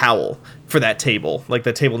a new towel for that table. Like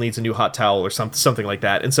the table needs a new hot towel or something like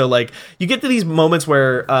that. And so like you get to these moments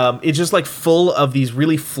where it's just like full of these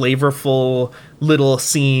really flavorful little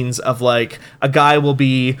scenes of like a guy will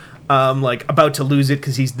be like about to lose it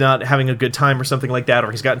because he's not having a good time or something like that,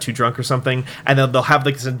 or he's gotten too drunk or something, and then they'll have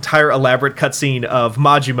like this entire elaborate cutscene of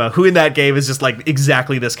Majima, who in that game is just like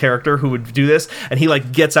exactly this character who would do this, and he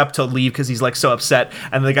like gets up to leave because he's like so upset,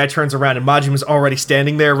 and the guy turns around and Majima's already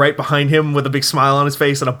standing there right behind him with a big smile on his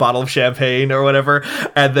face and a bottle of champagne or whatever,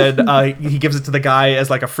 and then he gives it to the guy as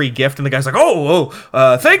like a free gift, and the guy's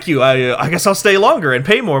like, thank you, I guess I'll stay longer and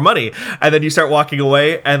pay more money, and then you start walking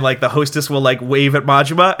away, and like the hostess will like wave at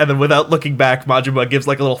Majima, and then without looking back, Majima gives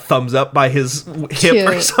like a little thumbs up by his hip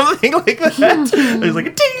or something like that. And he's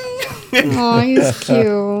like, ding! Oh, he's cute.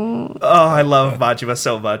 Oh, I love Majima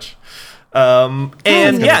so much.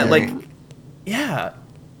 And yeah, like, yeah.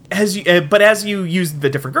 as you use the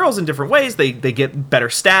different girls in different ways, they get better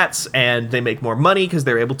stats and they make more money because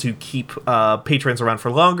they're able to keep patrons around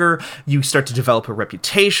for longer. You start to develop a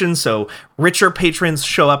reputation, so richer patrons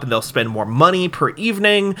show up and they'll spend more money per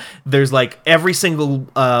evening. There's like every single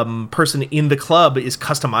person in the club is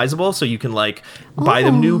customizable, so you can like buy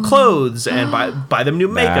them new clothes and buy them new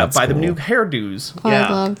makeup, That's buy them cool. new hairdos. Oh, I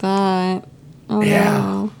love that. Oh, Yeah.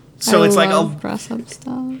 wow. So I it's like love dress up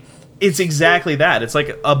stuff. it's exactly that. It's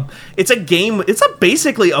like it's a game. It's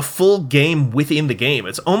basically a full game within the game.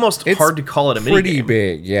 It's almost hard to call it a mini pretty game.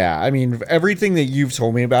 big. Yeah. I mean, everything that you've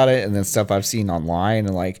told me about it and then stuff I've seen online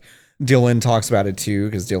and like Dylan talks about it too,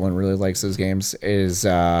 because Dylan really likes those games, is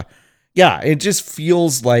it just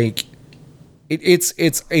feels like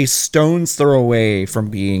it's a stone's throw away from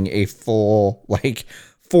being a full like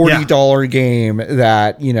 $40 game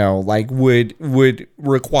that, you know, like would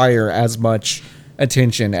require as much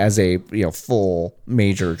attention as a, you know, full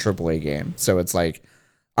major AAA game. So it's like,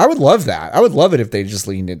 I would love that. I would love it if they just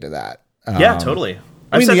leaned into that. Yeah, totally.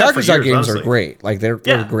 I mean, I've the said that for Yakuza years, games are honestly. great. Like they're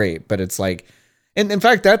great, but it's like, and in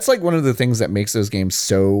fact, that's like one of the things that makes those games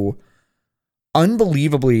so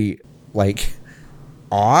unbelievably like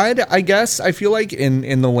odd, I guess. I feel like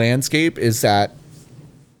in the landscape is that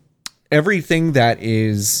everything that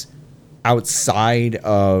is outside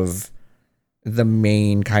of the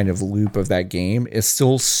main kind of loop of that game is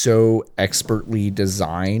still so expertly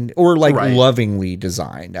designed, or like Right. lovingly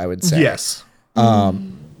designed, I would say. Yes.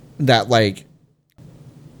 That like,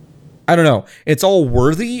 I don't know, it's all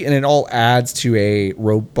worthy and it all adds to a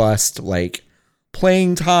robust like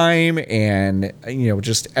playing time and, you know,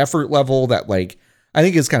 just effort level that like I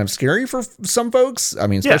think is kind of scary for some folks. I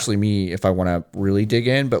mean, especially me if I want to really dig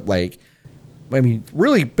in, but like, I mean,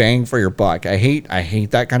 really bang for your buck. I hate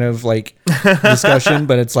that kind of like discussion,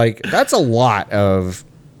 but it's like that's a lot of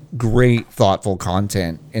great, thoughtful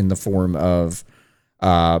content in the form of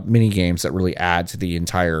mini games that really add to the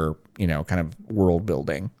entire, you know, kind of world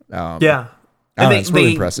building. Yeah. I don't know, And it's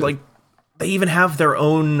really impressive. Like, they even have their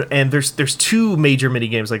own, and there's two major mini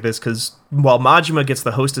games like this, because while Majima gets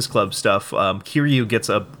the Hostess Club stuff, Kiryu gets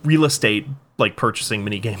a real estate like purchasing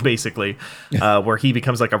mini game basically, where he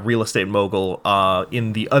becomes like a real estate mogul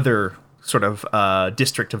in the other sort of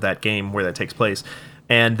district of that game where that takes place.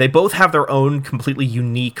 And they both have their own completely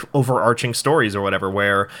unique overarching stories or whatever,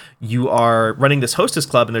 where you are running this hostess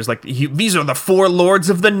club and there's like, these are the four lords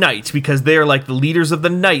of the night because they're like the leaders of the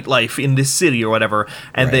nightlife in this city or whatever.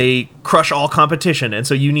 And they crush all competition. And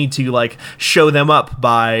so you need to like show them up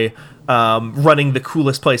by running the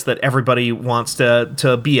coolest place that everybody wants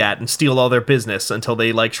to be at and steal all their business until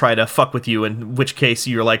they like try to fuck with you, in which case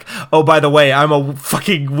you're like, oh, by the way, I'm a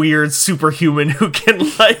fucking weird superhuman who can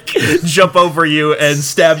like jump over you and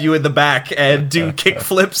stab you in the back and do kick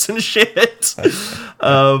flips and shit.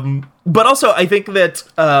 But also I think that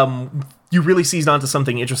you really seized onto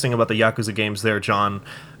something interesting about the Yakuza games there, John,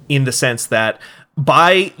 in the sense that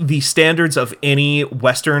by the standards of any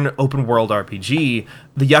Western open world RPG,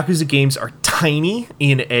 the Yakuza games are tiny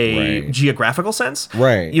in a geographical sense.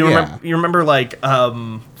 Right. You remember like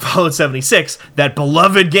Fallout 76, that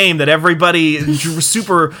beloved game that everybody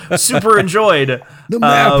super enjoyed. The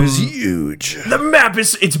map is huge. The map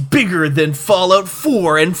it's bigger than Fallout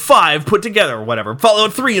 4 and 5 put together, or whatever.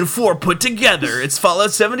 Fallout 3 and 4 put together. It's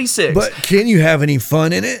Fallout 76. But can you have any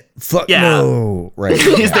fun in it? Fuck Yeah. no. Right.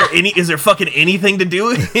 Is there fucking anything to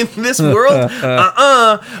do in this world?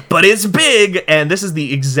 But it's big, and this is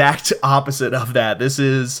the exact opposite of that. This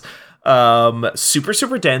is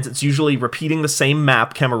super dense. It's usually repeating the same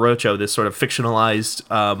map, Kamurocho, this sort of fictionalized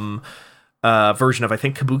version of, I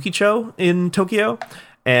think, Kabukicho in Tokyo,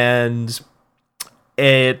 and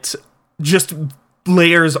it just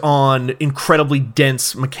layers on incredibly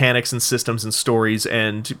dense mechanics and systems and stories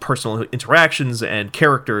and personal interactions and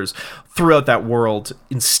characters throughout that world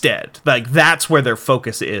instead. Like, that's where their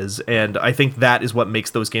focus is, and I think that is what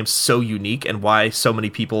makes those games so unique, and why so many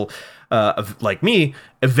people like me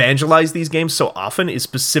evangelize these games so often, is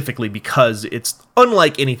specifically because it's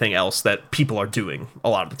unlike anything else that people are doing a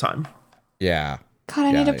lot of the time. Yeah. God,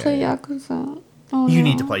 I need to play Yakuza. Oh, You no.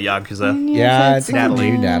 need to play Yakuza. Yeah, I It's think so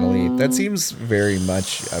you do, Natalie. Natalie. That seems very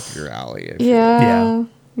much up your alley. I feel.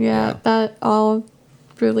 Yeah, that all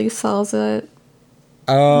really sells it.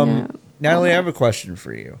 Natalie, I have a question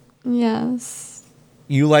for you. Yes.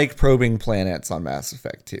 You like probing planets on Mass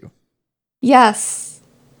Effect 2. Yes.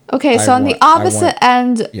 Okay, so on the opposite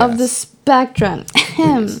end of the yes. spectrum.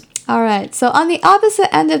 All right. So on the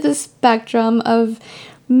opposite end of the spectrum of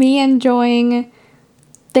me enjoying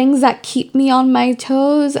things that keep me on my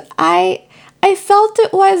toes, I felt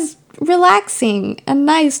it was relaxing and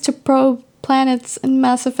nice to probe planets in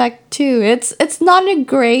Mass Effect 2. It's not a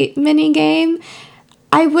great mini game.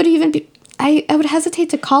 I would hesitate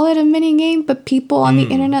to call it a mini game, but people on the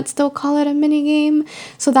internet still call it a mini game.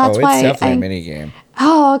 So that's why it's definitely a mini game.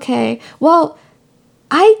 Oh, okay. Well,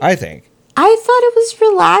 I think. I thought it was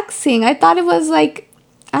relaxing. I thought it was like,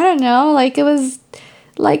 I don't know, like it was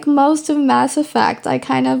like most of Mass Effect. I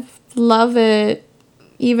kind of love it,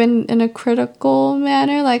 even in a critical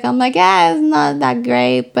manner. Like, I'm like, yeah, it's not that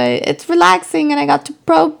great, but it's relaxing, and I got to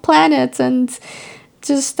probe planets, and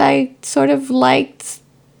just I sort of liked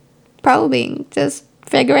probing, just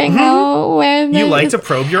figuring out where You like to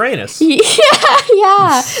probe Uranus.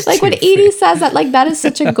 yeah. Like when Edie says that, like that is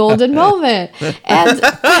such a golden moment, and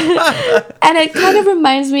it kind of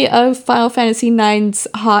reminds me of Final Fantasy IX's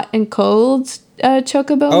Hot and Cold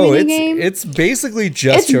Chocobo mini game. It's basically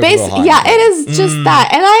just It's Chocobo Hot. yeah, it is just that,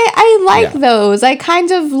 and I like those. I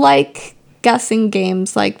kind of like guessing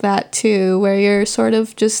games like that too, where you're sort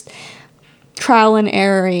of just trial and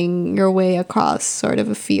erroring your way across sort of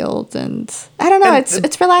a field, and I don't know,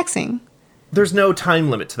 it's relaxing. There's no time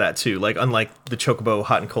limit to that too, like unlike the Chocobo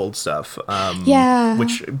Hot and Cold stuff.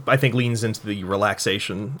 Which I think leans into the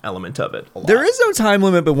relaxation element of it a lot. There is no time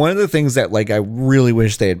limit, but one of the things that like I really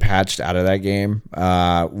wish they had patched out of that game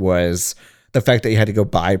was the fact that you had to go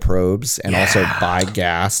buy probes and also buy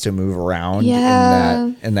gas to move around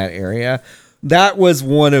in that area. That was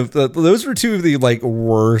one of those were two of the like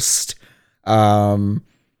worst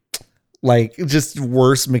like just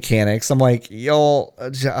worse mechanics. I'm like, y'all,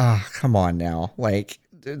 come on now. Like,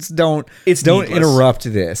 don't needless. interrupt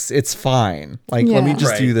this. It's fine. Like, let me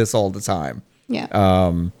just do this all the time. Yeah.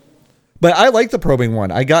 But I like the probing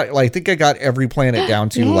one. I think I got every planet down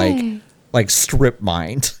to like strip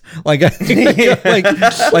mined. Like,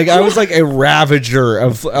 like I was like a ravager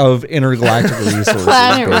of intergalactic resources.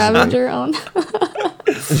 Planet basically.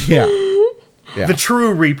 Ravager. Yeah. Yeah. The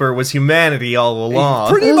true Reaper was humanity all along.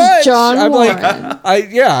 Pretty much. John I'm Warren. like,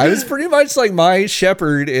 I was pretty much like my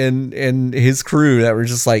shepherd and his crew that were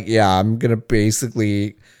just like, I'm gonna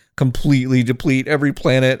basically completely deplete every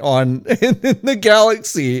planet in the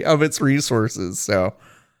galaxy of its resources. So,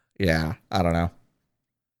 I don't know.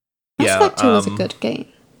 Mass Effect 2 was a good game.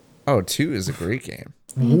 Oh, 2 is a great game.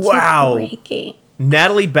 Wow. It's a great game.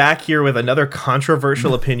 Natalie back here with another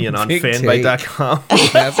controversial opinion on Big fanbyte.com.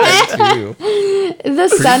 Mass Effect 2. The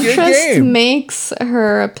good centrist game. makes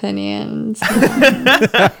her opinions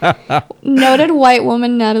known. Noted white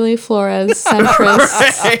woman Natalie Flores,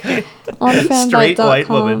 centrist on fanbyte.com. Straight white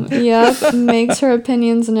woman. Yep, makes her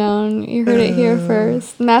opinions known. You heard it here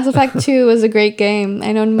first. Mass Effect 2 is a great game.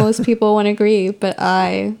 I know most people won't agree, but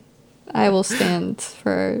I will stand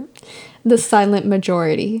for the silent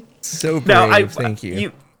majority. So brave. Now, Thank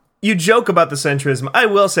you. You joke about the centrism. I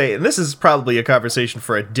will say, and this is probably a conversation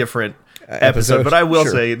for a different episode, but I will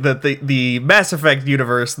say that the Mass Effect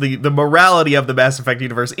universe, the morality of the Mass Effect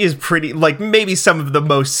universe is pretty, like, maybe some of the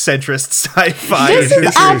most centrist sci-fi. This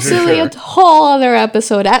is absolutely a whole other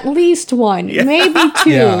episode. At least one, maybe two.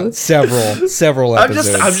 Yeah, several I'm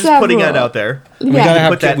episodes. just putting that out there. We gotta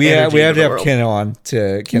have Put that we have energy to into the have world. Ken on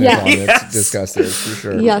to discuss this for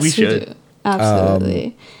sure. Yes, We we should. do.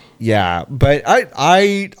 Absolutely. Yeah, but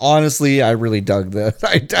I honestly I really dug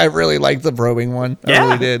I really liked the probing one. I Yeah.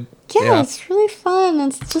 really did. Yeah, it's really fun.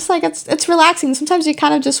 It's just like it's relaxing. Sometimes you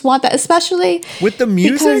kind of just want that, especially With the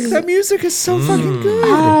music, because- that music is so fucking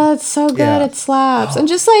good. it's so good. Yeah. It slaps. And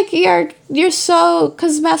just like you're so,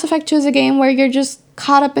 because Mass Effect 2 is a game where you're just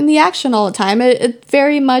caught up in the action all the time. It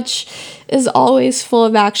very much is always full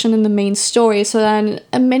of action in the main story. So then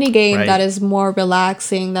a mini game Right. that is more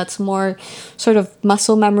relaxing, that's more sort of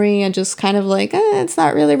muscle memory and just kind of like, it's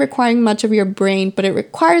not really requiring much of your brain, but it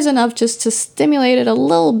requires enough just to stimulate it a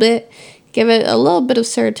little bit, give it a little bit of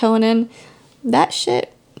serotonin. That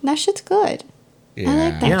shit's good. I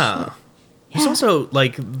like that Yeah. shit. There's also,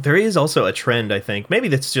 like, there is also a trend, I think. Maybe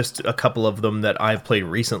that's just a couple of them that I've played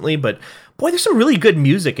recently, but boy, there's some really good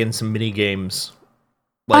music in some mini games,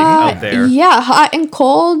 like, out there. Yeah, Hot and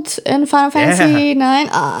Cold in Final Fantasy 9.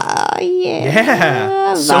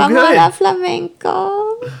 Yeah, so Vamos good. la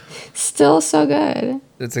flamenco. Still so good.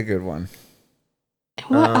 It's a good one.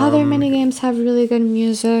 What other mini games have really good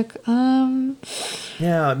music?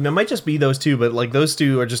 Yeah, it might just be those two, but, like, those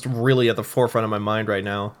two are just really at the forefront of my mind right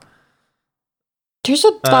now. There's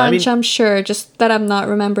a bunch, I mean- I'm sure, just that I'm not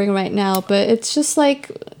remembering right now, but it's just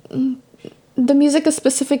like the music is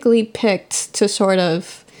specifically picked to sort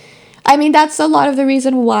of, I mean, that's a lot of the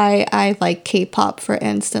reason why I like K-pop, for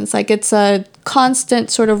instance. Like, it's a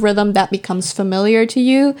constant sort of rhythm that becomes familiar to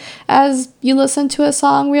you as you listen to a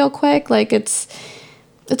song real quick. Like, it's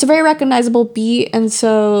a very recognizable beat, and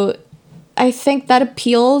so I think that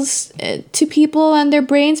appeals to people and their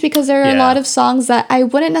brains because there are a lot of songs that I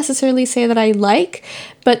wouldn't necessarily say that I like,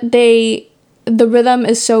 but the rhythm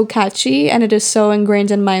is so catchy and it is so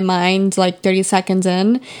ingrained in my mind like 30 seconds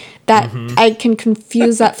in that I can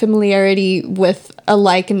confuse that familiarity with a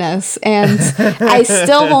likeness, and I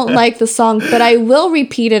still won't like the song, but I will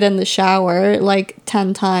repeat it in the shower like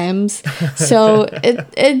 10 times. So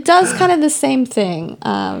it does kind of the same thing.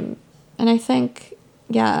 And I think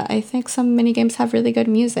some mini games have really good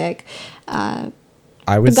music.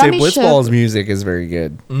 I would say Blitzball's music is very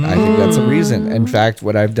good. I think that's a reason. In fact,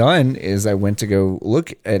 what I've done is I went to go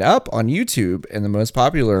look it up on YouTube, and the most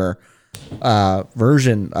popular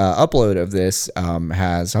version upload of this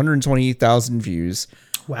has 128,000 views.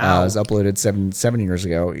 Wow. It was uploaded 7 years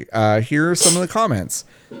ago. Here are some of the comments.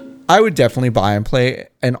 I would definitely buy and play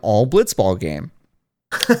an all Blitzball game.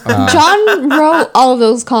 John wrote all of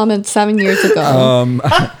those comments 7 years ago.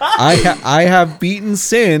 I have beaten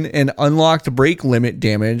Sin and unlocked break limit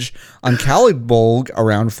damage on Kaladbolg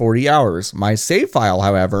around 40 hours. My save file,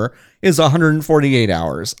 however, is 148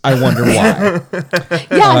 hours. I wonder why.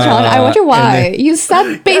 Yeah, John, I wonder why. You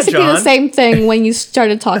said basically the John. same thing when you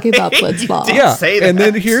started talking about Blitzball. did. Yeah, Say and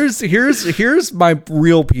that. then here's my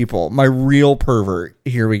real people, my real pervert.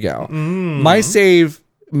 Here we go.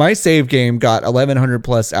 My save game got 1,100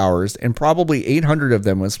 plus hours, and probably 800 of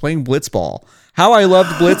them was playing Blitzball. How I loved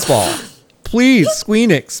Blitzball. Please,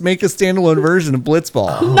 Squeenix, make a standalone version of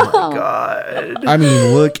Blitzball. Oh my god. I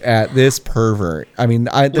mean, look at this pervert. I mean,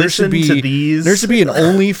 there should be to these. an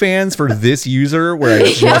OnlyFans for this user where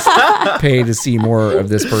I just pay to see more of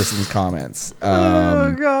this person's comments.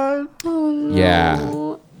 Oh god.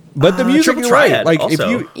 Yeah. But the music, Triple you're right. Triad Like also. if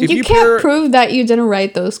You you can't pair, prove that you didn't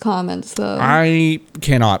write those comments, though. I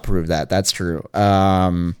cannot prove that. That's true.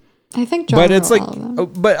 I think John But it's wrote like, all of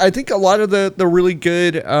them. but I think a lot of the really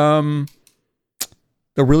good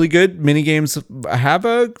mini games have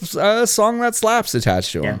a song that slaps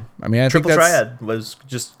attached to them. I mean, I Triple think that's Triad was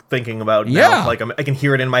just thinking about Yeah. now. Like I can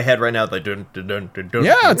hear it in my head right now. Like dun, dun, dun, dun, dun,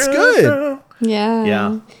 Yeah, it's dun, good. dun. Yeah.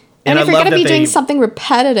 Yeah. And I if you're love gonna be that doing they- something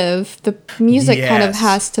repetitive, the music kind of Yes.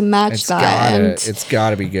 has to match that. And it's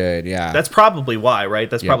gotta be good. Yeah. That's probably why, right?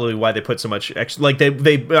 That's Yeah. probably why they put so much extra. Like they.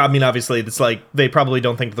 I mean, obviously, it's like they probably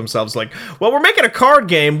don't think to themselves like, well, we're making a card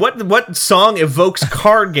game. What song evokes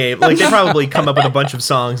card game? Like they probably come up with a bunch of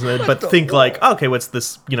songs, and then, but think like, okay, what's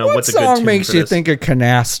this? You know, what what's a good song tune makes for you this? think of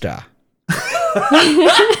Canasta?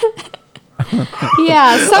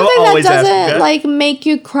 yeah, something that always ask doesn't that. like make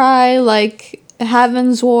you cry like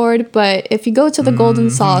Heaven's Ward, but if you go to the Golden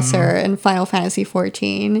Saucer in Final Fantasy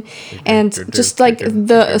 14 and just like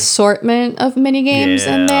the assortment of mini games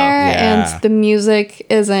in there Yeah. and the music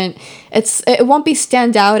it won't be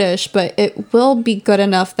standoutish, but it will be good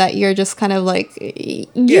enough that you're just kind of like you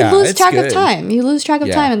Yeah, lose it's track of good. time. You lose track of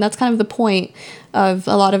Yeah. time, and that's kind of the point of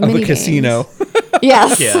a lot of Of mini a casino.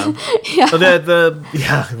 Yes. Yeah.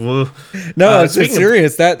 Yeah. Well, No, it's speaking of-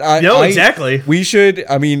 serious. Exactly. We should.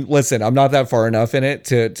 I mean, listen, I'm not that far enough in it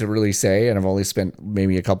to really say, and I've only spent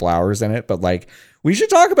maybe a couple hours in it. But like, we should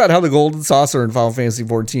talk about how the Golden Saucer in Final Fantasy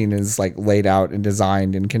 14 is like laid out and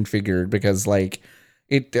designed and configured, because like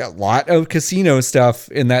a lot of casino stuff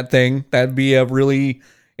in that thing. That'd be a really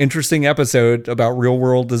interesting episode about real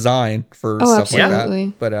world design for Oh, stuff like absolutely.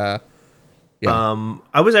 that. But yeah.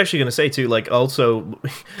 I was actually going to say too, like also,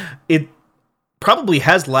 it probably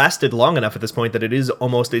has lasted long enough at this point that it is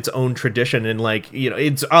almost its own tradition, and like, you know,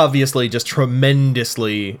 it's obviously just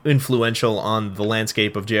tremendously influential on the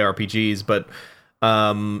landscape of JRPGs. But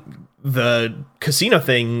the casino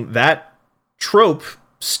thing, that trope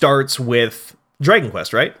starts with Dragon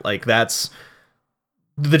Quest, right? Like that's.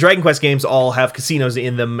 The Dragon Quest games all have casinos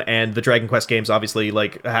in them, and the Dragon Quest games obviously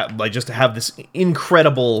like just have this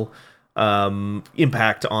incredible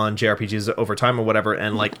impact on JRPGs over time or whatever.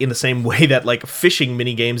 And like in the same way that like fishing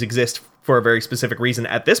mini games exist for a very specific reason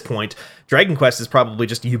at this point, Dragon Quest is probably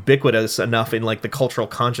just ubiquitous enough in like the cultural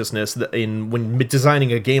consciousness that when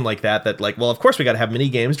designing a game like that like, well, of course we got to have mini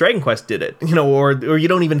games. Dragon Quest did it, you know, or you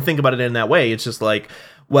don't even think about it in that way. It's just like,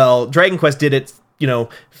 well, Dragon Quest did it, you know,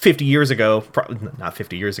 50 years ago, probably not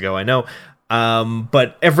 50 years ago, I know.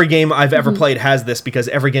 But every game I've ever played has this, because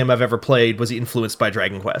every game I've ever played was influenced by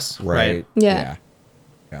Dragon Quest, right? Yeah.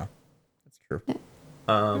 Yeah. That's true.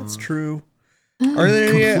 That's true. Are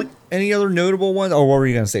there any other notable ones? Oh, what were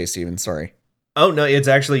you going to say, Steven? Sorry. Oh, no, it's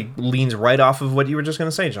actually leans right off of what you were just going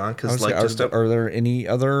to say, John, because like are there any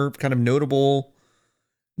other kind of notable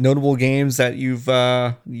games that you've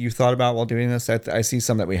thought about while doing this? I see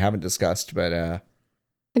some that we haven't discussed, but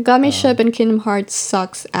The Gummy Ship in Kingdom Hearts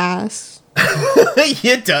sucks ass.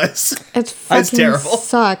 It does. It's fucking terrible.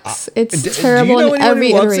 sucks. It's Do you terrible know in anyone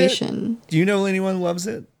every who loves it? iteration. Do you know anyone who loves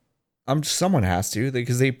it? Someone has to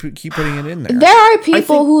because they keep putting it in there. There are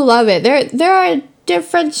people who love it. There are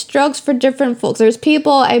different strokes for different folks. There's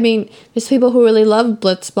people who really love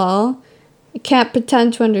Blitzball. I can't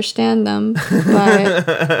pretend to understand them,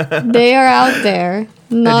 but they are out there.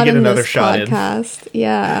 Not get in another this shot in. podcast.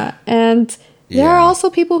 Yeah. And there are Yeah. also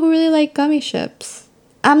people who really like gummy ships.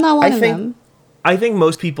 I'm not one of them. I think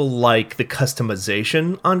most people like the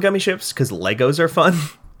customization on gummy ships because Legos are fun.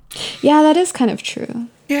 Yeah, that is kind of true.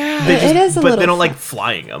 Yeah. It is a but little they don't fun. like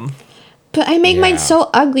flying them. But I make mine Yeah. so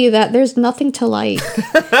ugly that there's nothing to like.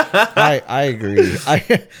 I agree.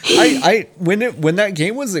 I when that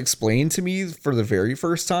game was explained to me for the very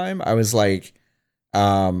first time, I was like,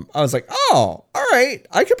 oh, all right,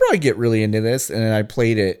 I could probably get really into this. And then I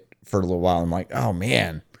played it for a little while. I'm like, oh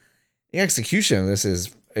man, the execution of this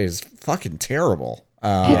is fucking terrible.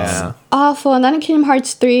 Yeah. Awful. And then in Kingdom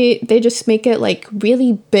Hearts 3, they just make it like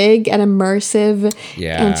really big and immersive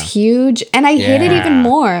Yeah. and huge. And I hate it even Yeah.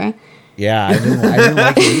 more. Yeah, I didn't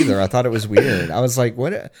like it either. I thought it was weird. I was like,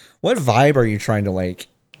 what vibe are you trying to like,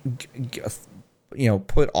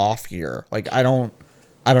 put off here? Like, I don't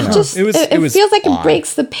know. Just it feels like odd. it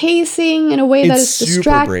breaks the pacing in a way that It is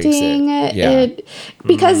super breaks distracting. it. Yeah.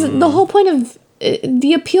 Because the whole point of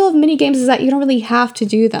the appeal of mini games is that you don't really have to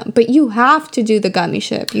do them, but you have to do the gummy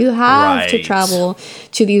ship. You have to Right. travel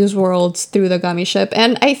to these worlds through the gummy ship.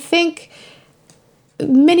 And I think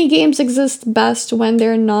mini games exist best when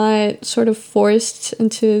they're not sort of forced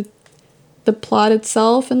into the plot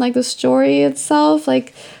itself and like the story itself,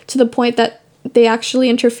 like to the point that they actually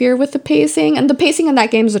interfere with the pacing, and the pacing in that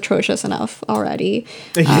game is atrocious enough already.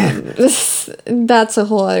 That's a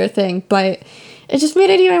whole other thing, but it just made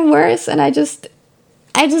it even worse. And I just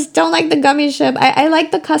don't like the gummy ship. I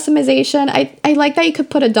like the customization. I like that you could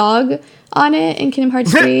put a dog on it in Kingdom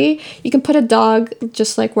Hearts 3. You can put a dog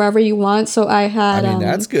just like wherever you want. So I had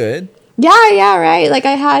that's good. yeah, right. Like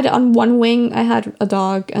I had on one wing, I had a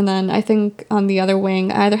dog, and then I think on the other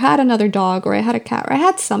wing, I either had another dog or I had a cat or I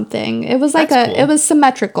had something. It was like That's cool. it was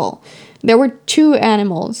symmetrical. There were two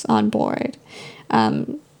animals on board,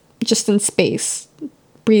 just in space,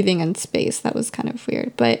 breathing in space. That was kind of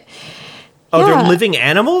weird, but Oh, yeah. they're living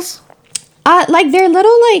animals? like they're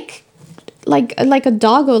little like a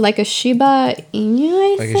doggo, like a Shiba Inu.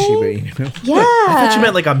 I Like think. a Shiba Inu. Yeah. I thought you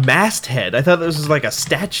meant like a masthead. I thought this was like a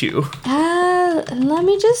statue. Let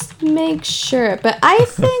me just make sure. But I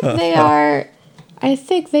think they are. I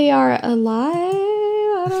think they are alive.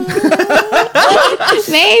 I don't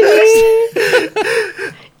know. Maybe.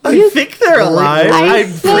 I think they're alive. I I'm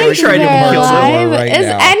think pretty sure I they're didn't kill alive. someone. right Is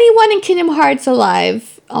now. anyone in Kingdom Hearts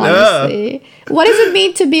alive? Honestly, what does it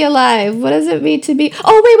mean to be alive? What does it mean to be?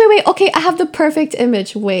 Oh wait. Okay, I have the perfect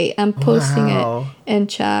image. Wait, I'm posting Wow. it in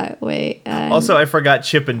chat. Wait. Also, I forgot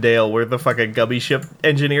Chip and Dale were the fucking gummy ship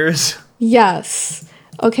engineers. Yes.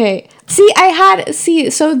 Okay. So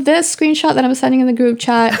this screenshot that I'm sending in the group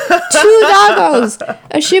chat, 2 doggos,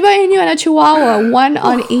 a Shiba Inu and a Chihuahua, one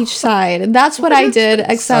on each side. That's what I did,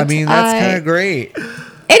 except I mean, that's kind of great.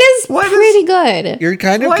 it is Why does- pretty good. You're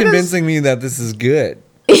kind of Why does- convincing me that this is good.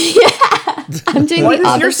 I'm doing Why the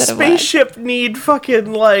does your opposite of what. spaceship need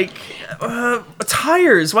fucking like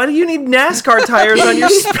tires? Why do you need NASCAR tires on your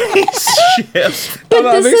spaceship? But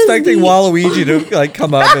I'm this is expecting the- Waluigi to like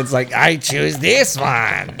come up and it's like, I choose this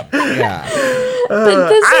one. Yeah. But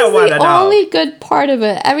this I is wanna the know. only good part of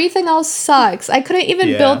it. Everything else sucks. I couldn't even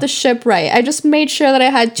Yeah. build the ship right. I just made sure that I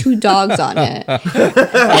had 2 dogs on it.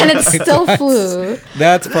 And it still flew.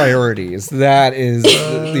 That's priorities. That is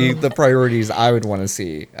the priorities I would want to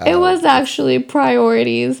see. It was actually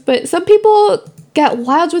priorities, but some people get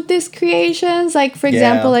wild with these creations. Like for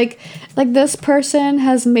example, Yeah. like this person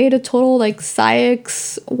has made a total like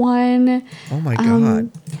Syx one. Oh my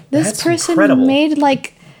god. This That's person incredible. made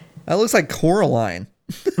like That looks like Coraline.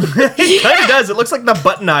 It kind of does. It looks like the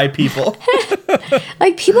button eye people.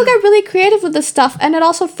 people get really creative with this stuff, and it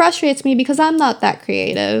also frustrates me because I'm not that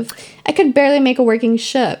creative. I could barely make a working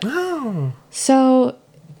ship. Oh. So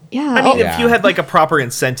yeah. I mean, Yeah. if you had like a proper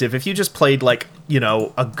incentive, if you just played like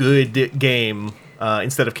a good game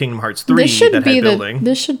instead of Kingdom Hearts 3 this should that be had the building.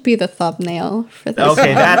 this should be the thumbnail for this.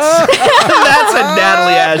 Okay, that's that's a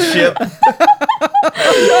Natalie ass ship.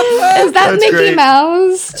 Is that That's Mickey great.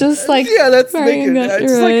 Mouse? Just like Yeah, that's wearing Mickey. that,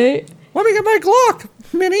 It's like- right? Let me get my Glock,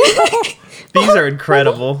 Minnie. These are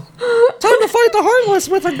incredible. Time to fight the Heartless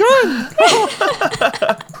with a gun.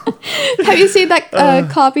 Have you seen that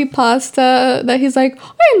copy pasta that he's like,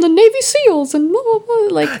 I'm the Navy SEALs and blah, blah, blah.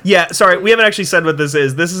 Like, Yeah, sorry, we haven't actually said what this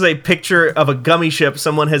is. This is a picture of a gummy ship.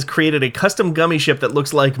 Someone has created a custom gummy ship that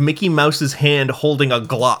looks like Mickey Mouse's hand holding a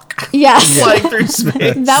Glock. yes. Flying through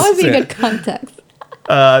space. That would be good context.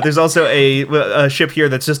 There's also a ship here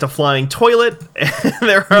that's just a flying toilet.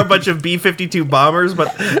 There are a bunch of B-52 bombers,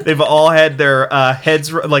 but they've all had their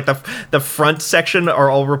heads, like the front section are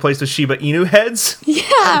all replaced with Shiba Inu heads.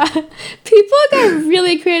 Yeah. People got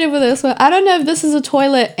really creative with this one. I don't know if this is a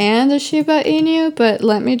toilet and a Shiba Inu, but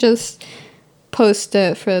let me just post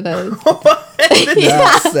it for the...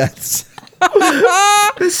 That's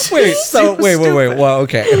wait. So wait. Well,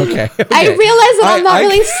 okay. I realize that I'm not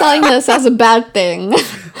really selling this as a bad thing.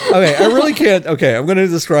 Okay, I really can't. Okay, I'm going to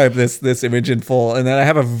describe this image in full, and then I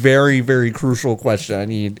have a very, very crucial question I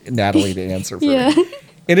need Natalie to answer for Yeah. me.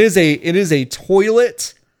 It is a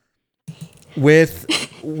toilet with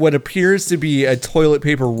what appears to be a toilet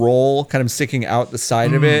paper roll kind of sticking out the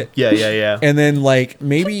side of it. Yeah. And then like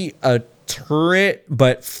maybe a turret,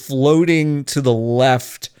 but floating to the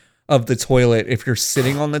left of the toilet if you're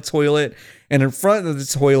sitting on the toilet. And in front of the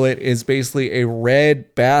toilet is basically a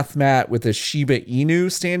red bath mat with a Shiba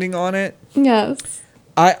Inu standing on it. Yes.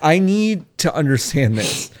 I need to understand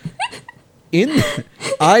this.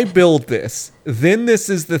 I build this. Then this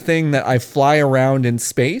is the thing that I fly around in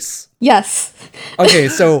space. Yes. Okay,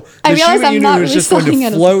 so I the realize Shiba I'm not Inu is really just going selling it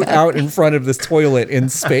to as float bad. out in front of this toilet in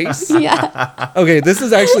space. Yeah. Okay, this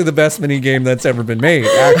is actually the best mini game that's ever been made,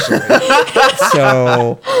 actually.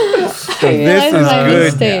 So I this realized is my good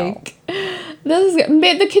mistake. This is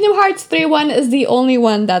good. The Kingdom Hearts 3 one is the only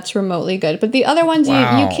one that's remotely good, but the other ones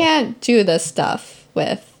Wow. you can't do this stuff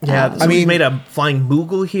with. Yeah, I mean, made a flying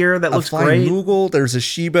Moogle here that looks flying great. Moogle. There's a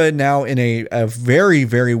Shiba now in a very,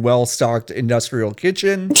 very well-stocked industrial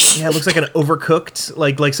kitchen. Yeah, it looks like an overcooked,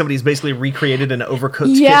 like somebody's basically recreated an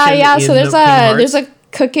overcooked Yeah, kitchen. yeah. in So there's the Kingdom Hearts. there's a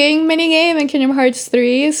cooking mini game in Kingdom Hearts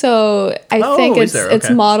 3. So I Oh, think is it's there? it's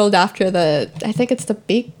Okay. modeled after the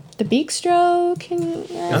Beakstro King.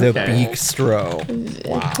 The Okay. Beakstro.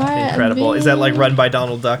 Incredible. Is that like run by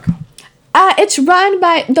Donald Duck? It's run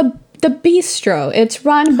by the Bistro. It's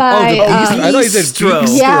run by. I thought you said Bistro.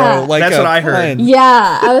 Beakstro. Yeah. Like That's a what I heard. pun.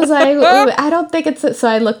 Yeah, I was like, ooh, I don't think it's. So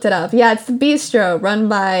I looked it up. Yeah, it's the Bistro, run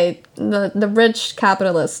by the rich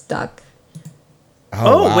capitalist duck.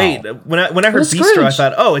 Oh, wow. wait. When I heard was Bistro, I Scrooge.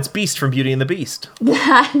 thought, oh, it's Beast from Beauty and the Beast.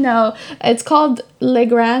 No, it's called Le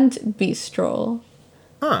Grand Bistro.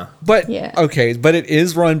 Huh. But Yeah. okay, but it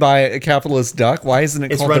is run by a capitalist duck. Why isn't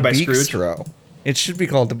it It's called run the by Scrooge. Beakstro? It should be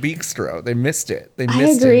called the Beakstro. They missed it. They I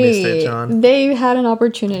missed agree. it. missed it, John. They had an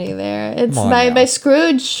opportunity there. It's Come on by now.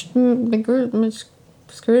 Scrooge.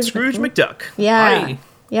 Scrooge. Scrooge McDuck. Yeah. Hi.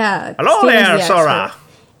 Yeah. Hello Steven's there, the Sora. expert.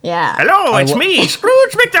 Yeah. Hello, it's me,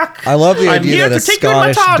 Scrooge McDuck. I love the I'm idea here that a to take you in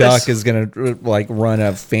my Scottish TARDIS. duck is gonna like run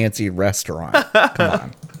a fancy restaurant. Come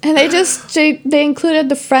on. And they included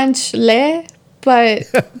the French le,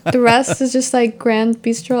 but the rest is just like Grand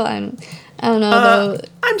Bistro. I don't know though.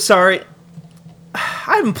 I'm sorry.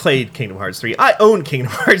 I haven't played Kingdom Hearts 3. I own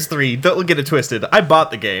Kingdom Hearts 3. Don't get it twisted. I bought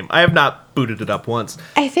the game. I have not booted it up once.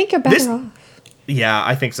 I think you're better This- off. Yeah,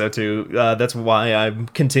 I think so too. That's why I'm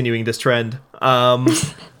continuing this trend.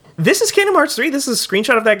 This is Kingdom Hearts 3. This is a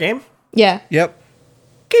screenshot of that game. Yeah. Yep.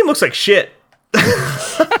 Game looks like shit.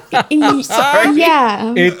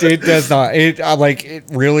 Yeah. It does not. It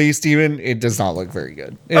really, Steven, it does not look very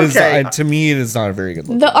good. It is, Okay. to me, it is not a very good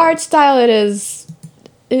look. The art style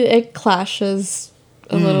it clashes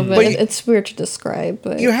a little bit. But It's weird to describe,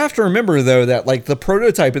 but You have to remember though that like the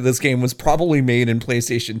prototype of this game was probably made in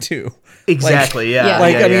PlayStation 2. Exactly, yeah. Yeah.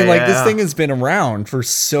 Like Yeah, I mean, yeah, like this yeah. thing has been around for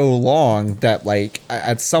so long that like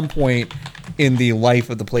at some point in the life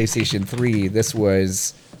of the PlayStation 3, this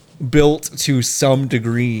was built to some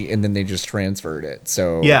degree, and then they just transferred it.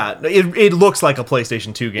 So Yeah, it looks like a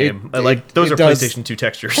PlayStation 2 game. Those it are does- PlayStation 2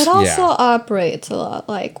 textures. it also operates a lot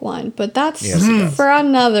like one. But that's Yes, it does. for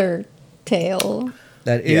another tale.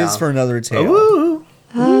 that is Yeah. for another tale. Ooh.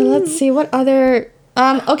 Let's see what other.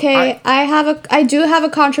 Okay, I do have a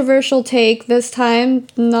controversial take this time.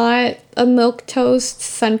 Not a milk toast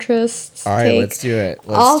centrist. All right, take. let's do it.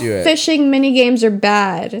 All Let's do it. fishing mini games are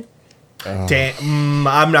bad. Damn,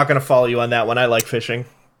 I'm not gonna follow you on that one. I like fishing.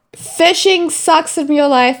 Fishing sucks in real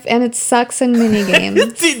life, and it sucks in mini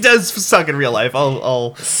games. It does suck in real life.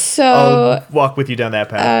 I'll So, walk with you down that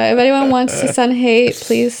path. if anyone wants to send hate,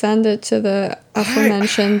 please send it to the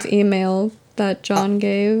aforementioned email that John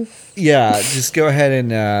gave. Yeah, just go ahead and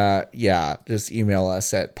just email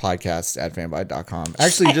us at podcast@fanbyte.com.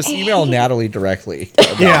 Actually, just email Natalie directly.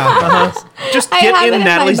 Yeah, just I get have it in my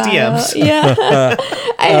Natalie's bio. DMs. Yeah,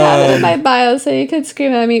 I have it in my bio, so you could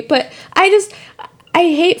scream at me. But I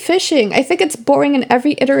hate fishing. I think it's boring in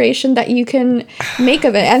every iteration that you can make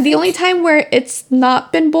of it. And the only time where it's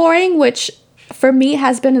not been boring, which for me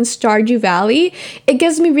has been in Stardew Valley, it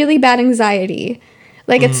gives me really bad anxiety.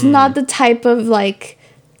 Like, it's not the type of, like,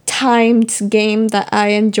 timed game that I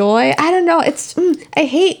enjoy. I don't know. I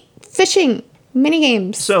hate fishing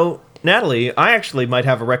minigames. So, Natalie, I actually might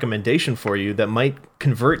have a recommendation for you that might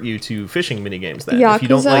convert you to fishing minigames then. Yakuza? If you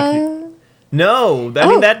don't like... No, I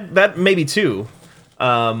mean, that maybe too.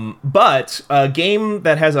 But a game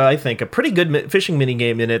that has, I think, a pretty good fishing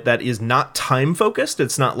minigame in it that is not time-focused.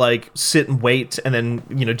 It's not like sit and wait and then,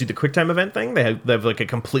 do the QuickTime event thing. They have like a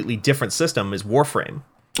completely different system is Warframe.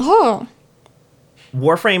 Oh.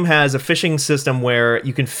 Warframe has a fishing system where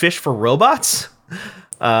you can fish for robots.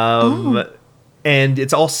 And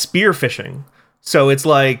it's all spear fishing. So it's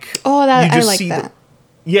like... Oh, I like that.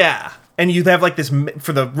 Yeah. And you have like this,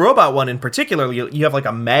 for the robot one in particular, you have like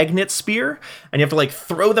a magnet spear, and you have to like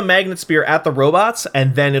throw the magnet spear at the robots,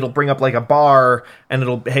 and then it'll bring up like a bar, and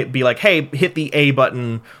it'll be like, hey, hit the A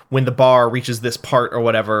button when the bar reaches this part or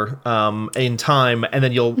whatever in time, and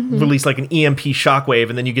then you'll release like an EMP shockwave,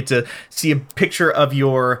 and then you get to see a picture of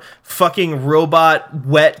your fucking robot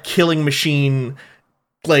wet killing machine,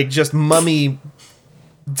 like just mummy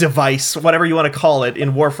device, whatever you want to call it,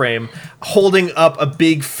 in Warframe, holding up a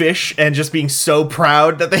big fish and just being so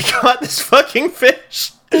proud that they got this fucking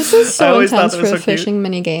fish. This is so intense for a fishing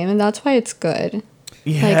minigame, and that's why it's good.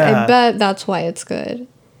 Yeah. Like, I bet that's why it's good.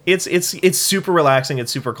 It's super relaxing,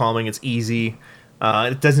 it's super calming, it's easy.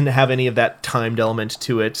 It doesn't have any of that timed element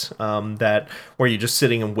to it, that where you're just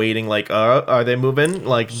sitting and waiting, like, are they moving?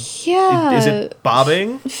 Like, yeah, is it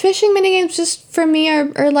bobbing? Fishing minigames just for me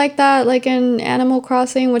are like that, like in Animal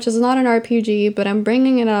Crossing, which is not an RPG, but I'm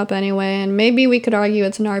bringing it up anyway, and maybe we could argue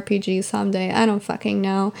it's an RPG someday. I don't fucking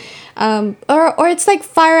know. Or it's like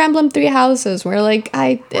Fire Emblem Three Houses, where like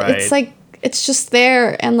it's like it's just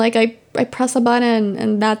there, and like I press a button,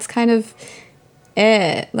 and that's kind of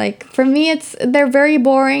it. Like, for me, they're very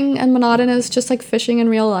boring and monotonous, just like fishing in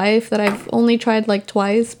real life, that I've only tried like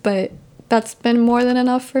twice, but that's been more than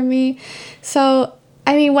enough for me. So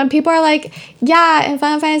I mean, when people are like, yeah, in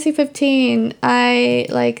Final Fantasy 15 I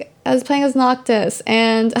was playing as Noctis,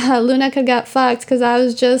 and Luna could get fucked because I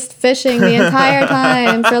was just fishing the entire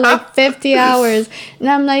time for like 50 hours, and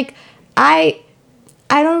I'm like, I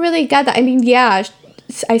don't really get that. I mean, yeah,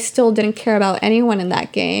 I still didn't care about anyone in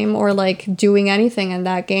that game or like doing anything in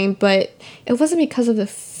that game, but it wasn't because of the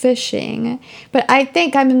fishing. But I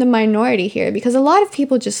think I'm in the minority here because a lot of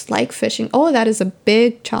people just like fishing. Oh, that is a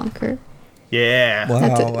big chunker. Yeah.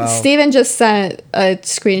 Wow. Steven just sent a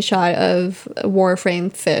screenshot of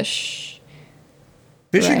Warframe fish.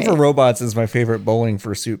 Fishing for Robots is my favorite Bowling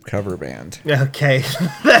for Soup cover band. Okay.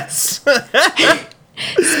 That's...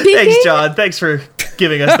 Thanks, John. Thanks for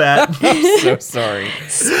giving us that. I'm so sorry.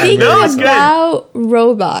 Speaking about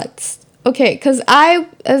robots. Okay, because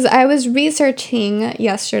as I was researching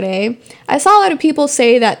yesterday, I saw a lot of people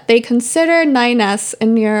say that they consider 9S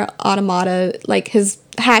and Nier Automata like his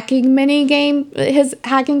hacking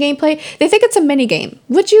gameplay. They think it's a mini game.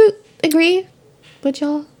 Would you agree? Would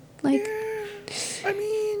y'all like? I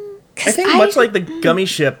mean, I think much like the Gummy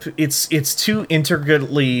Ship, it's too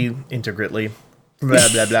intricately. Blah,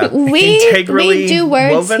 blah, blah. We do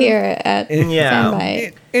words woven here at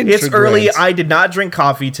Fanbyte. It's early. I did not drink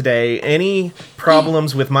coffee today. Any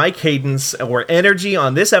problems with my cadence or energy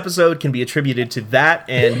on this episode can be attributed to that,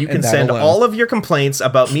 and you can send all of your complaints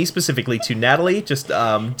about me specifically to Natalie. Just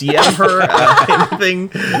DM her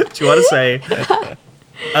anything you want to say.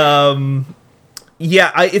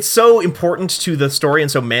 It's so important to the story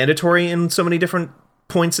and so mandatory in so many different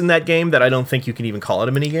points in that game that I don't think you can even call it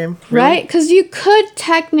a minigame. Really. Right? Because you could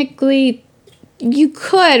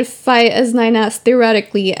fight as 9S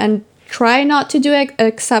theoretically and try not to do it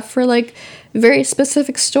except for like very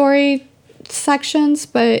specific story sections,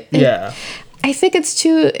 but I think it's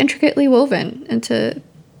too intricately woven into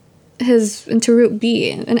Route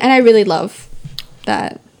B, and I really love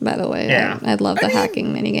that, by the way. Yeah. I love the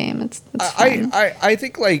hacking minigame. It's fun. I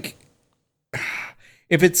think like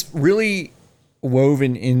if it's really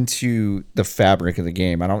woven into the fabric of the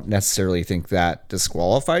game, I don't necessarily think that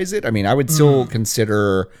disqualifies it. I mean, I would still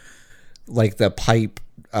consider like the pipe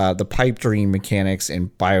dream mechanics in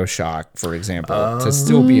BioShock, for example, to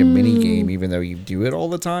still be a mini game, even though you do it all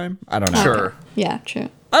the time. I don't know. Sure. Yeah, true.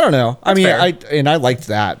 I don't know. I mean, fair. I liked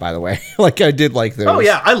that, by the way. Like, I did like those. Oh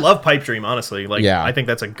yeah, I love Pipe Dream, honestly. Like, yeah. I think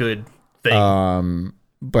that's a good thing.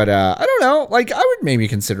 But I don't know. Like, I would maybe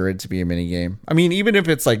consider it to be a mini game. I mean, even if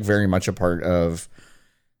it's like very much a part of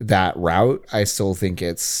that route, I still think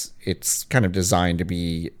it's kind of designed to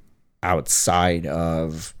be outside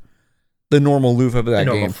of the normal loop of that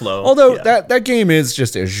normal game. flow, Although yeah. that game is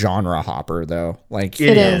just a genre hopper, though. Like,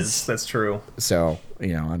 It is. is. That's true. so I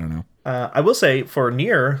don't know. I will say for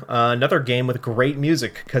Nier, another game with great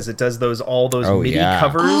music because it does all those Oh, MIDI yeah.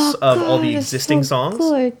 covers of all the God, it's existing so songs.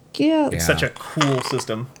 good. Yeah. Yeah. Such a cool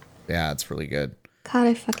system. Yeah, it's really good. God,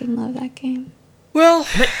 I fucking love that game. Well,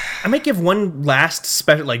 I might give one last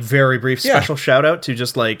special, like very brief Yeah. special shout out to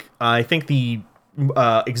just like I think the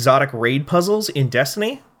exotic raid puzzles in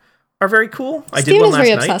Destiny are very cool. I did Steven one is last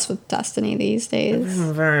very night. obsessed with Destiny these days.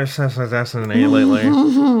 I'm very obsessed with Destiny lately.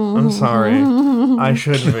 I'm sorry. I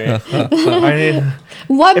shouldn't be. I need.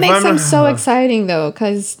 What If makes I'm them a- so exciting though?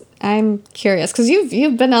 Because I'm curious. Because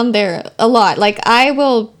you've been on there a lot. Like I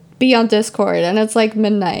will be on Discord and it's like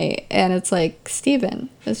midnight and it's like Steven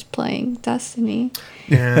is playing Destiny.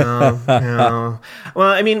 Yeah. Well,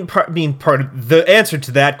 I mean, part of the answer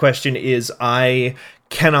to that question is I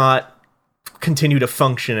cannot continue to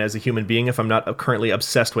function as a human being if I'm not currently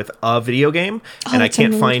obsessed with a video game, and I that's a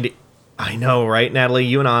can't mood. find. I know, right, Natalie?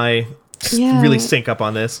 You and I Yeah. really sync up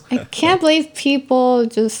on this. I can't believe people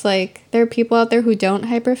just like there are people out there who don't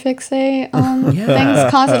hyperfixate on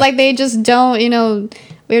things constantly. Like they just don't.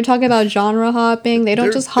 We were talking about genre hopping. They don't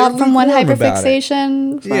They're- just hop they're from one lukewarm about it.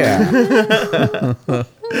 hyperfixation.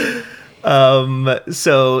 yeah.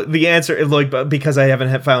 So the answer, like, because I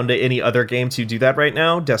haven't found any other game to do that right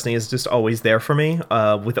now, Destiny is just always there for me,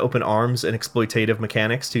 with open arms and exploitative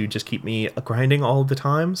mechanics to just keep me grinding all the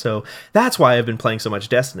time. So that's why I've been playing so much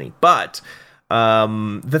Destiny. But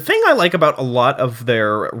the thing I like about a lot of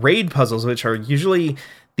their raid puzzles, which are usually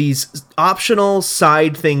these optional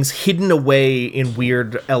side things hidden away in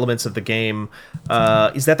weird elements of the game,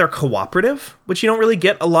 is that they're cooperative, which you don't really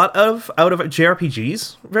get a lot of out of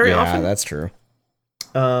JRPGs very often. That's true.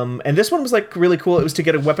 And this one was like really cool. It was to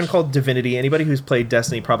get a weapon called Divinity. Anybody who's played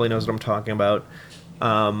Destiny probably knows what I'm talking about.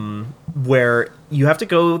 Where you have to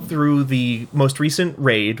go through the most recent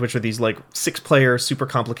raid, which are these like 6-player, super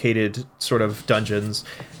complicated sort of dungeons,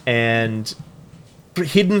 and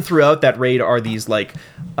hidden throughout that raid are these like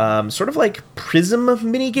sort of like prism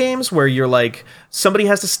mini games where you're like somebody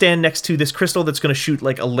has to stand next to this crystal that's going to shoot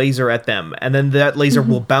like a laser at them, and then that laser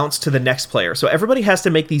will bounce to the next player. So everybody has to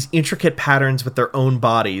make these intricate patterns with their own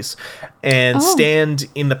bodies and stand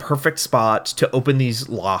in the perfect spot to open these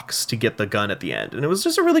locks to get the gun at the end. And it was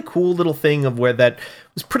just a really cool little thing of where that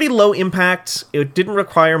was pretty low impact. It didn't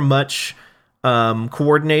require much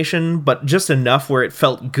coordination, but just enough where it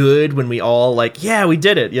felt good when we all like, yeah, we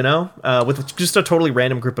did it, with just a totally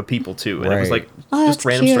random group of people too. And it was Right. like Oh, just that's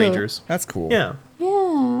random cute. strangers. That's cool. Yeah.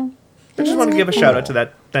 Yeah. I just want to give a shout out to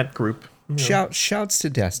that group. Shouts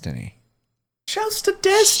to Destiny. Shouts to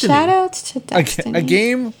Destiny. Shout outs to A, Destiny. a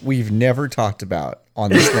game we've never talked about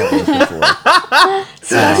on this network before.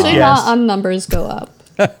 Especially Yes. not on numbers go up.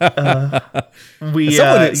 We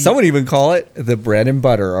Someone even call it the bread and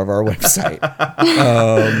butter of our website.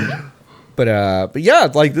 But yeah,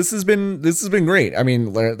 like this has been great. I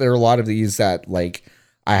mean, there are a lot of these that like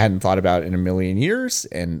I hadn't thought about in a million years,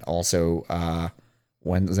 and also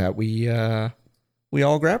ones that we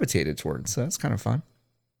all gravitated towards. So that's kind of fun.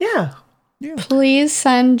 yeah. Please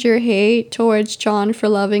send your hate towards John for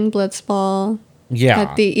loving Blitzball Yeah.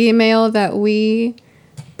 at the email that we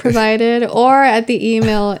provided or at the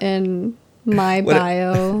email in my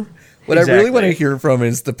bio. What I really want to Exactly. hear from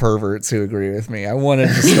is the perverts who agree with me. I wanted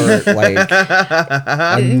to start like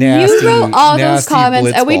a nasty, You wrote all those nasty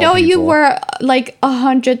comments, and we blitzball know you people. were like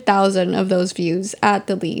 100,000 of those views at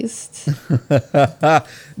the least.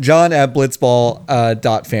 John at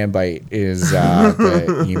blitzball.fanbyte is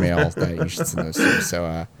the email that you should send those to.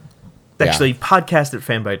 So Actually, podcast at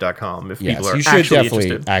fanbyte.com if yes, people are you should actually definitely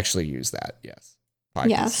interested. actually use that. Yes.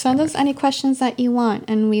 Yeah, Podcast. send us any questions that you want,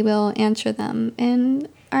 and we will answer them in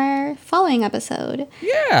our following episode.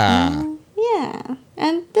 Yeah. Yeah,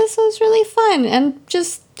 and this was really fun, and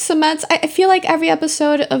just cements. I feel like every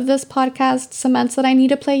episode of this podcast cements that I need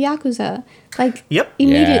to play Yakuza, like Yep.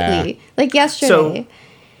 immediately, like yesterday.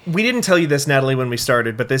 We didn't tell you this, Natalie, when we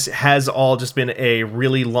started, but this has all just been a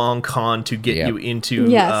really long con to get Yep. you into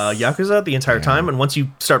Yes. Yakuza the entire time. And once you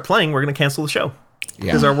start playing, we're going to cancel the show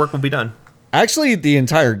because Yeah. our work will be done. Actually, the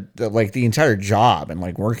entire job and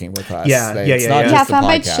like working with us. Yeah, It's yeah, not yeah. Yeah, just the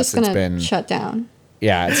Fanbyte's podcast. just It's gonna been shut down.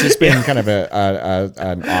 yeah, it's just been kind of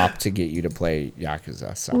an op to get you to play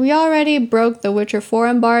Yakuza. So We already broke the Witcher 4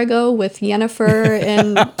 embargo with Yennefer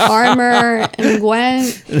and Armor and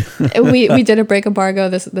Gwen. We didn't break embargo.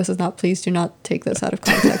 This is not. Please do not take this out of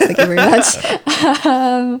context. Thank you very much.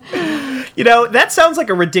 That sounds like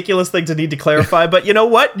a ridiculous thing to need to clarify, but you know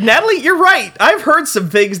what? Natalie, you're right. I've heard some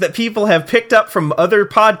things that people have picked up from other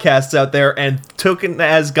podcasts out there and taken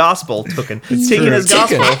as gospel. Taken as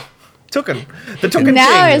gospel. The Tuken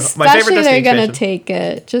Now, King, especially, they're gonna expansion. take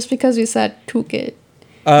it just because we said took it.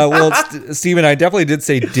 Well, Steven, I definitely did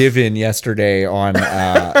say divin yesterday on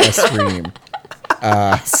a stream.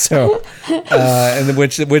 And then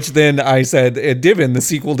which then I said divin, the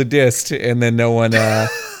sequel to Dist, and then no one.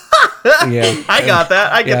 Yeah, I got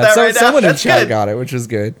that. I get that right now. Someone in That's chat good. got it, which is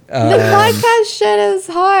good. The podcast shit is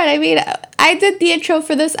hard. I mean, I did the intro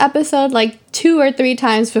for this episode like 2 or 3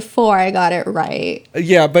 times before I got it right.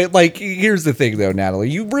 Yeah, but like, here's the thing though, Natalie,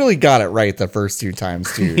 you really got it right the first 2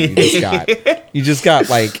 times too. You just got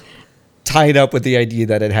like tied up with the idea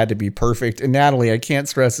that it had to be perfect. And Natalie, I can't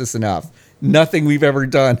stress this enough. Nothing we've ever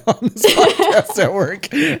done on this podcast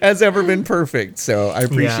network has ever been perfect. So I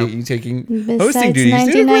appreciate you taking hosting duties.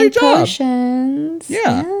 You did a great job. Potions.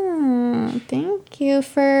 Yeah. Thank you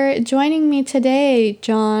for joining me today,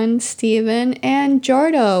 John, Steven, and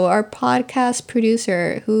Jordo, our podcast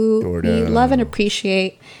producer, who we love and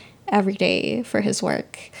appreciate every day for his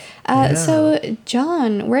work. So,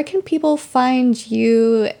 John, where can people find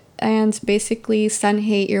you and basically send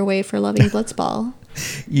hate your way for loving Blitzball?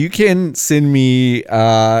 You can send me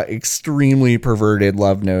extremely perverted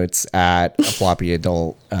love notes at a floppy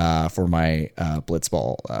adult for my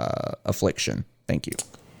Blitzball affliction. Thank you.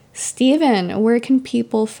 Steven, where can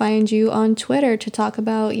people find you on Twitter to talk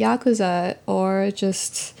about Yakuza or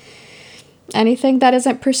just anything that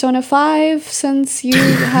isn't Persona 5, since you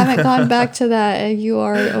haven't gone back to that and you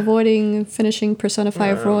are avoiding finishing Persona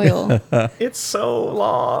 5 Royal? It's so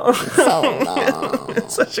long. So long.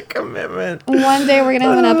 It's such a commitment. One day we're going to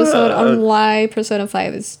have an episode on why Persona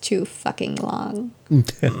 5 is too fucking long.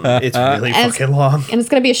 It's really fucking long. And it's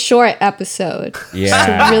going to be a short episode.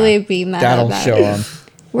 Yeah. To really be mad That'll about show it. them.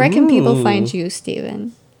 Where can people find you,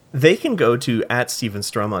 Steven? They can go to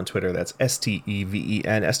 @StevenStrom on Twitter. That's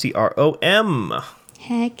StevenStrom.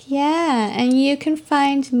 Heck yeah. And you can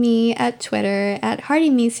find me at Twitter at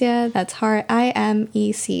HardyMecia. That's Heart,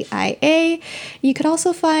 IMECIA. You could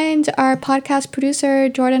also find our podcast producer,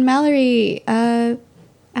 Jordan Mallory, at...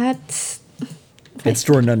 It's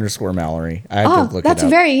Jordan_Mallory. I had to look that's it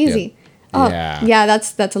up. very easy. Yeah. Oh, Yeah. yeah,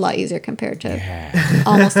 that's a lot easier compared to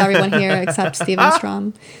almost everyone here except Steven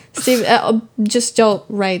Strom. Just don't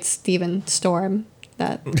write Steven Storm.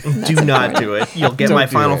 That's Do not do it. You'll get Don't my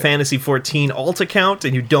do Final it. Fantasy 14 alt account,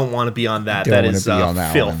 and you don't want to be on that. Don't That wanna is be on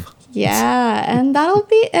that filth. one. Yeah, and that'll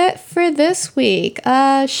be it for this week.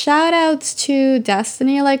 Shout outs to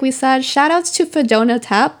Destiny, like we said. Shout outs to Fedona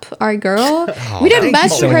Tep, our girl. We didn't thank you mention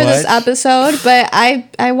so her this much. episode, but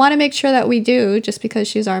I want to make sure that we do, just because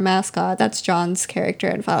she's our mascot. That's John's character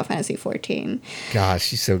in Final Fantasy 14. Gosh,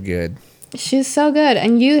 she's so good. She's so good,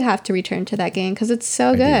 and you have to return to that game because it's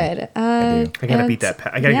so good. I do. I gotta and- beat that.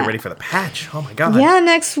 I gotta yeah. get ready for the patch. Oh my god. Yeah,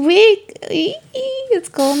 next week. It's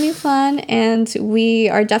gonna be fun, and we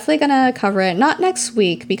are definitely gonna cover it. Not next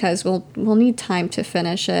week because we'll need time to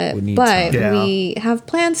finish it. We need but time. Yeah. we have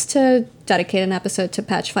plans to dedicate an episode to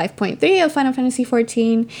patch 5.3 of Final Fantasy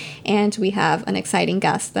 14, and we have an exciting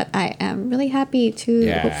guest that I am really happy to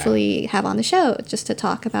hopefully have on the show just to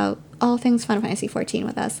talk about all things Final Fantasy 14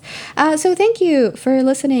 with us. So thank you for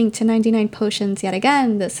listening to 99 Potions yet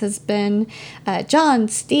again. This has been John,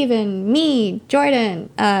 Steven, me, Jordan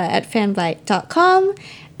at fanbyte.com.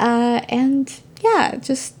 And yeah,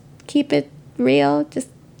 just keep it real. Just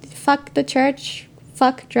fuck the church.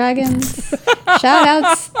 Fuck dragons. Shout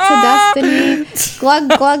outs to Destiny. Glug,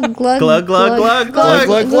 glug, glug. Glug, glug, glug, Glug,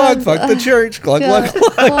 glug, glug. Fuck the church. Glug, glug,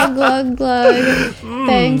 glug. Glug, glug, glug.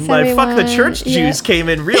 Thanks, My everyone. fuck the church Yeah. juice came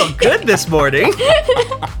in real good this morning.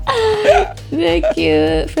 Thank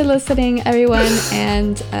you for listening, everyone.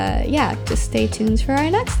 And yeah, just stay tuned for our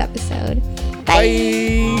next episode.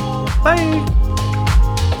 Bye. Bye.